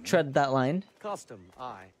custom. tread that line. Custom,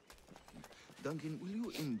 aye. Duncan, will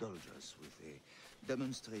you indulge us with a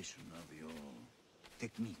demonstration of your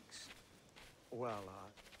techniques? Well,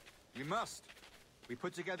 You must. We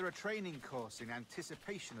put together a training course in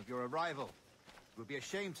anticipation of your arrival. It would be a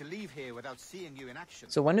shame to leave here without seeing you in action.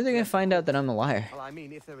 So when are they gonna find out that I'm a liar? well, I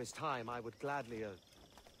mean, if there is time, I would gladly,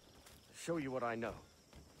 show you what I know.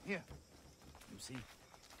 Here. You see?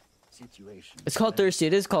 Situation. It's called thirsty.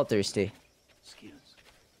 It is called thirsty. Skills.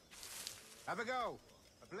 Have a go.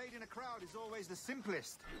 A blade in a crowd is always the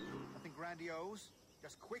simplest. Nothing grandiose,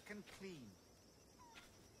 just quick and clean.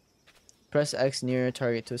 Press X near a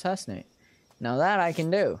target to assassinate. Now that I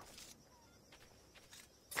can do.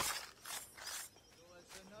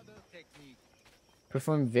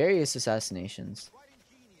 Perform various assassinations. Quite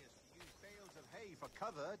ingenious to use bales of hay for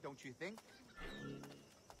cover, don't you think?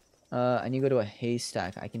 I need to go to a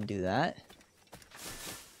haystack. I can do that.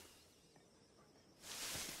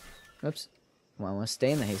 Oops. Well, I want to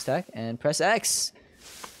stay in the haystack and press X.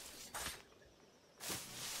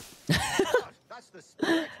 That's the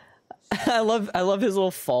spirit. I love his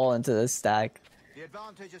little fall into this stack. The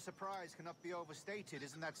advantage of surprise cannot be overstated,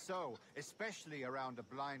 isn't that so? Especially around a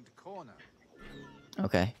blind corner.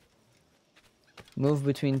 Okay. Move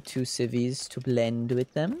between 2 civvies to blend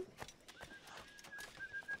with them.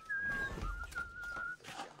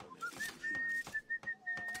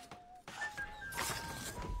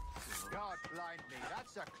 God blind me,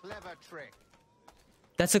 that's a clever trick.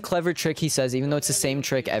 That's a clever trick, he says, even though it's the same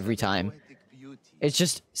trick every time. It's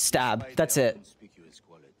just stab. That's it.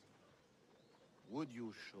 Would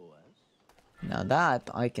you show us? Now that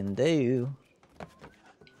I can do.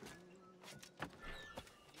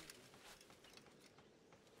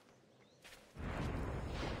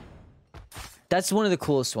 That's one of the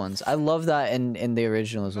coolest ones. I love that in the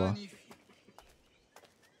original as well.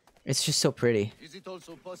 It's just so pretty. Is it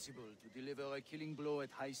also possible to deliver a killing blow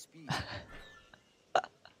at high speed?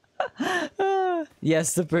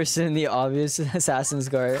 Yes, the person in the obvious assassin's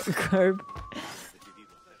garb.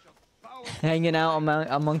 Hanging out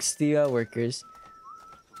amongst the workers.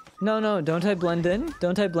 No, don't I blend in?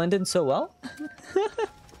 Don't I blend in so well?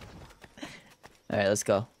 Alright, let's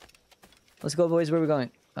go. Let's go, boys. Where are we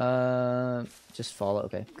going? Just follow.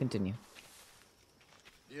 Okay, continue.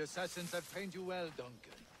 The assassins have trained you well,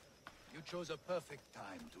 Duncan. You chose a perfect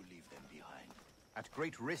time to leave them behind. At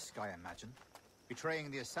great risk, I imagine.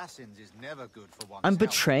 Betraying the assassins is never good for one's I'm health.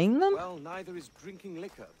 betraying them? Well, neither is drinking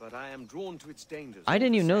liquor, but I am drawn to its dangers. I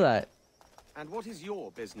didn't even know that. And what is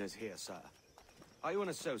your business here, sir? Are you an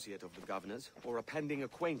associate of the governor's, or a pending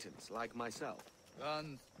acquaintance like myself?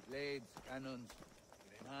 Guns, blades, cannons,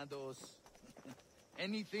 grenados,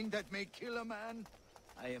 anything that may kill a man,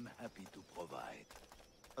 I am happy to provide.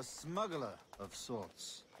 A smuggler of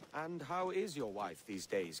sorts. And how is your wife these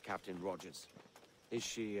days, Captain Rogers? Is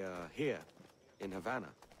she, here, in Havana?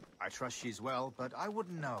 I trust she's well, but I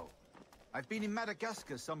wouldn't know. I've been in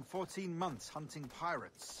Madagascar some 14 months hunting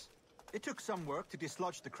pirates. It took some work to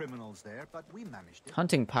dislodge the criminals there, but we managed it.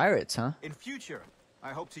 Hunting pirates, huh? In future,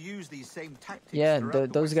 I hope to use these same tactics. Yeah,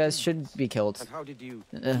 throughout those the guys West should Indies. be killed. And how did you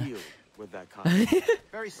deal with that kind?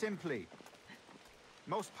 Very simply.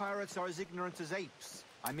 Most pirates are as ignorant as apes.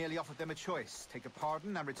 I merely offered them a choice. Take a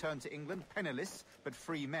pardon and return to England penniless, but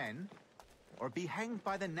free men. Or be hanged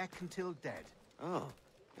by the neck until dead. Oh.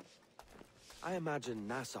 I imagine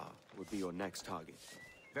Nassau would be your next target.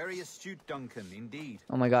 Very astute, Duncan, indeed.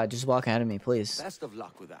 Oh my god, just walk ahead of me, please. Best of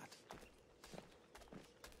luck with that.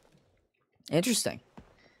 Interesting.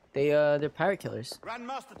 They're pirate killers.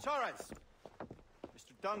 Grandmaster Torres!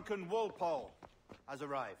 Mr. Duncan Walpole has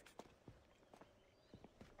arrived.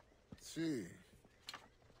 See.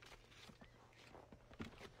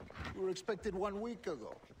 You were expected 1 week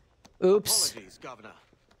ago. Oops. Apologies, Governor.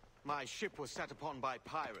 My ship was set upon by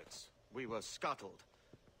pirates. We were scuttled.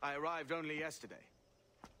 I arrived only yesterday.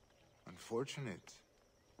 Unfortunate.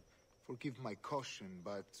 Forgive my caution,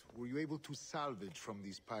 but were you able to salvage from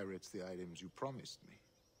these pirates the items you promised me?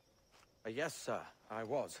 Yes, sir, I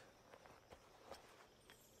was.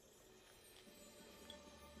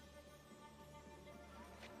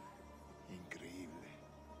 Increíble.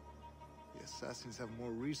 The assassins have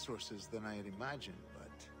more resources than I had imagined,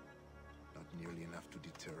 but not nearly enough to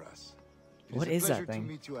deter us. What is that It is a pleasure thing? to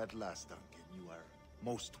meet you at last, Duncan. You are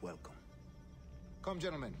most welcome. Come,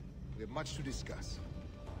 gentlemen. We have much to discuss.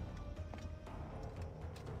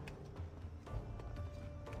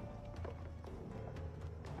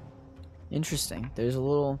 Interesting. There's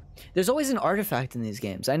always an artifact in these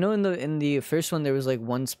games. I know in the first one there was like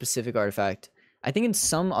one specific artifact. I think in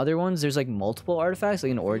some other ones there's like multiple artifacts,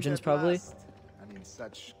 like in Origins At probably. last, and in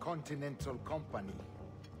such continental company.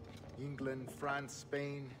 England, France,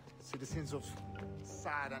 Spain, citizens of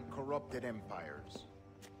sad and corrupted empires.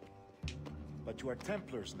 But you are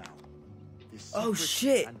Templars now. The Oh secret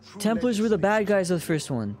shit! and true Templars were the bad legislation. guys of the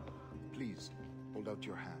first one. Please, hold out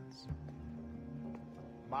your hands.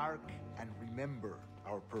 Mark and remember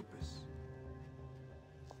our purpose.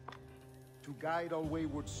 To guide all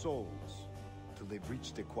wayward souls till they've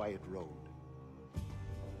reached a quiet road.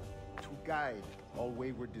 To guide all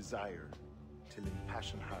wayward desire till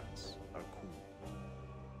impassioned hearts are cool.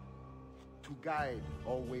 To guide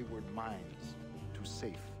all wayward minds to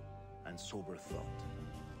safe and sober thought.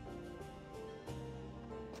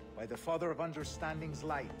 By the Father of Understanding's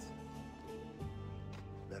light,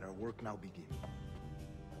 let our work now begin.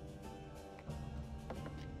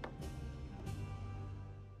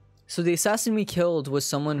 So the assassin we killed was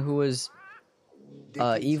someone who was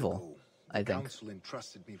Decades evil, ago, I the think. Council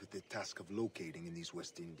entrusted me with the task of locating in these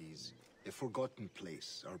West Indies a forgotten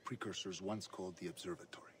place our precursors once called the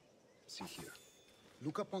Observatory. See here.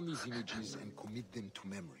 Look upon these images and commit them to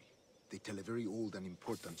memory. They tell a very old and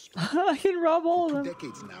important story. I can rob all For of 2 them.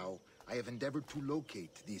 decades now, I have endeavored to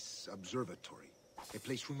locate this observatory. A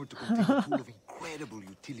place rumored to contain a tool of incredible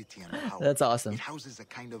utility and power. That's awesome. It houses a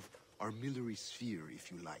kind of armillary sphere,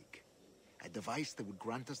 if you like. A device that would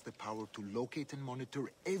grant us the power to locate and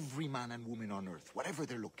monitor every man and woman on Earth, whatever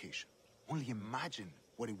their location. Only imagine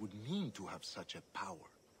what it would mean to have such a power.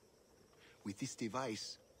 With this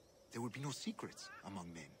device, there would be no secrets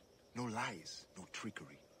among men. No lies, no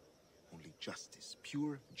trickery. Only justice,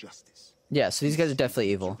 pure justice. Yeah, so these guys are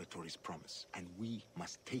definitely evil. Observatory's promise, and we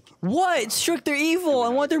must take it. What? Strict, they're evil. I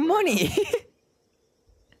want their money.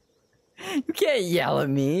 You can't yell at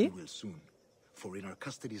me. We will soon. For in our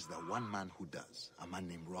custody is the one man who does, a man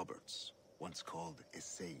named Roberts, once called a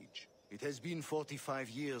sage. It has been 45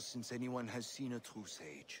 years since anyone has seen a true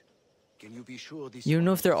sage. Can you be sure this... You don't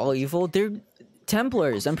know if they're all evil? They're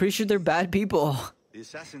Templars. I'm pretty sure they're bad people. The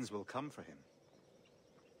assassins will come for him.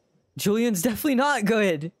 Julian's definitely not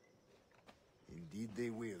good. Indeed they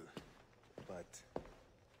will. But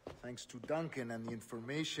thanks to Duncan and the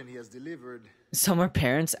information he has delivered, Some are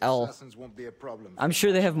parents. L. assassins won't be a problem. I'm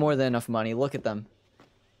sure they have more than enough money. Look at them.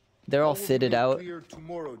 They're all fitted out. Clear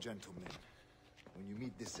tomorrow, gentlemen, when you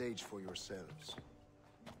meet the sage for yourselves.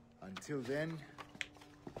 Until then,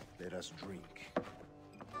 let us drink.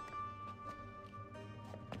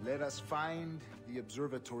 Let us find the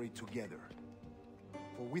observatory together.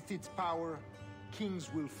 For with its power,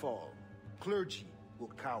 kings will fall, clergy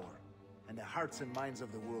will cower, and the hearts and minds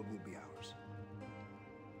of the world will be ours.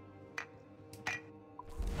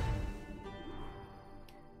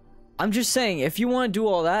 I'm just saying, if you want to do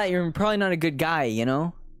all that, you're probably not a good guy, you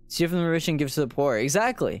know? Steal from the rich and give to the poor.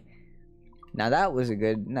 Exactly. Now that was a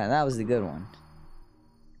good... Now that was the good one.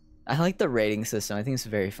 I like the rating system. I think it's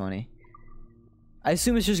very funny. I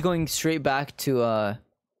assume it's just going straight back to,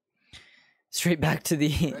 straight back to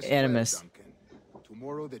the Animus.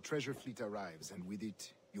 Tomorrow the treasure fleet arrives, and with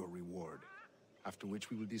it, your reward. After which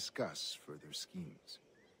we will discuss further schemes.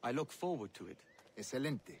 I look forward to it.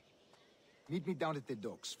 Excelente. Meet me down at the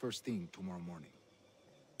docks first thing tomorrow morning.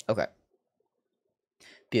 Okay.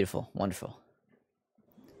 Beautiful. Wonderful.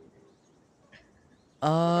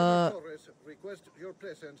 Torres, request your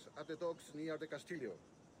presence at the docks near the Castillo.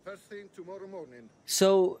 First thing tomorrow morning.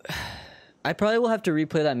 So, I probably will have to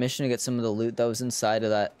replay that mission to get some of the loot that was inside of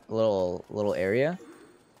that little area.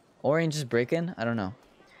 Or just break in? I don't know.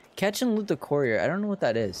 Catch and loot the courier. I don't know what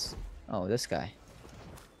that is. Oh, this guy.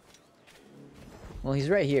 Well, he's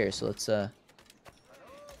right here, so let's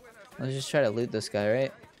just try to loot this guy,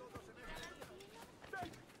 right?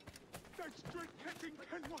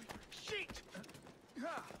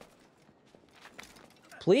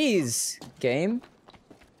 Please, game.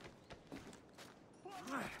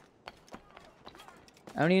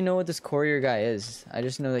 I don't even know what this courier guy is. I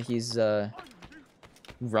just know that he's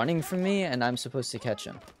running from me and I'm supposed to catch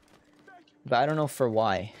him. But I don't know for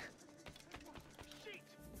why.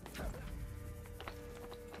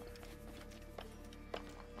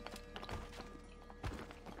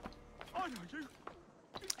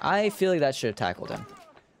 I feel like that should have tackled him.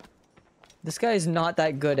 This guy is not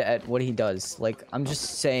that good at what he does. Like, I'm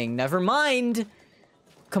just saying, never mind!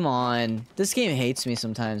 Come on. This game hates me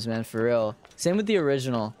sometimes, man, for real. Same with the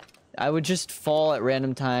original. I would just fall at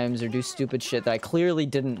random times or do stupid shit that I clearly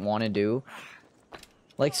didn't want to do.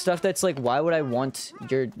 Like, stuff that's like, why would I want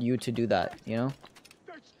you to do that, you know?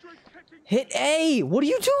 Hit A! What are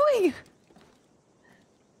you doing?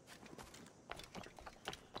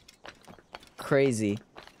 Crazy.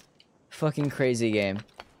 Fucking crazy game.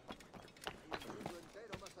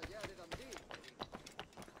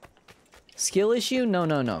 Skill issue? No,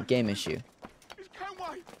 no, no. Game issue.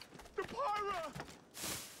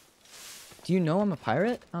 Do you know I'm a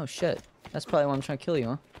pirate? Oh, shit. That's probably why I'm trying to kill you,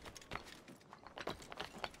 huh?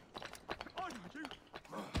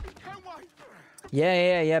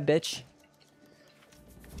 Yeah, bitch.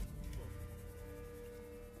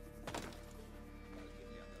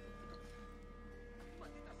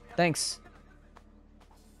 Thanks.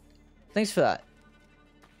 Thanks for that.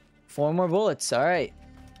 4 more bullets. Alright.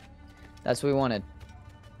 That's what we wanted.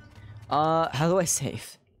 How do I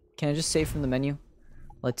save? Can I just save from the menu?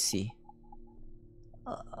 Let's see.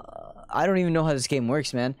 I don't even know how this game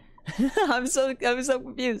works, man. I'm so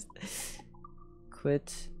confused.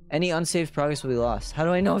 Quit. Any unsaved progress will be lost. How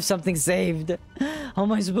do I know if something's saved? How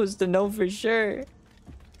am I supposed to know for sure?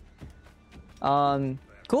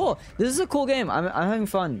 Cool. This is a cool game. I'm having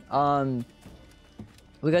fun.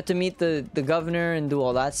 We got to meet the governor and do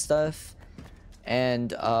all that stuff.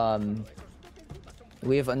 And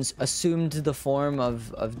we have assumed the form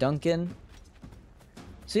of Duncan.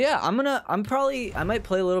 So yeah, I might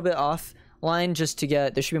play a little bit offline just to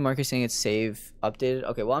get, there should be a marker saying it's save updated.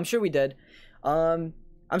 Okay, well, I'm sure we did. I'm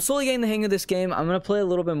slowly getting the hang of this game. I'm gonna play a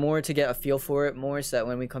little bit more to get a feel for it more, so that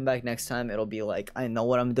when we come back next time, it'll be like, I know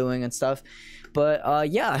what I'm doing and stuff. But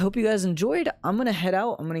yeah, I hope you guys enjoyed. I'm gonna head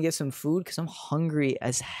out. I'm gonna get some food because I'm hungry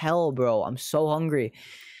as hell, bro. I'm so hungry.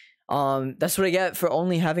 That's what I get for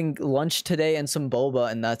only having lunch today and some boba,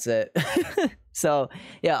 and that's it. So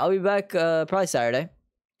yeah, I'll be back probably Saturday.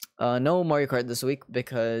 No Mario Kart this week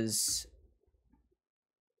because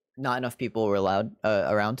not enough people were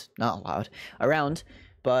around.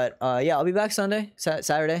 But yeah, I'll be back Sunday,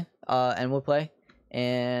 Saturday, and we'll play.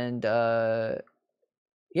 And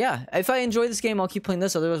yeah, if I enjoy this game, I'll keep playing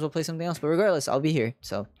this. Otherwise, we'll play something else. But regardless, I'll be here.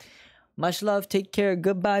 So much love. Take care.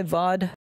 Goodbye, VOD.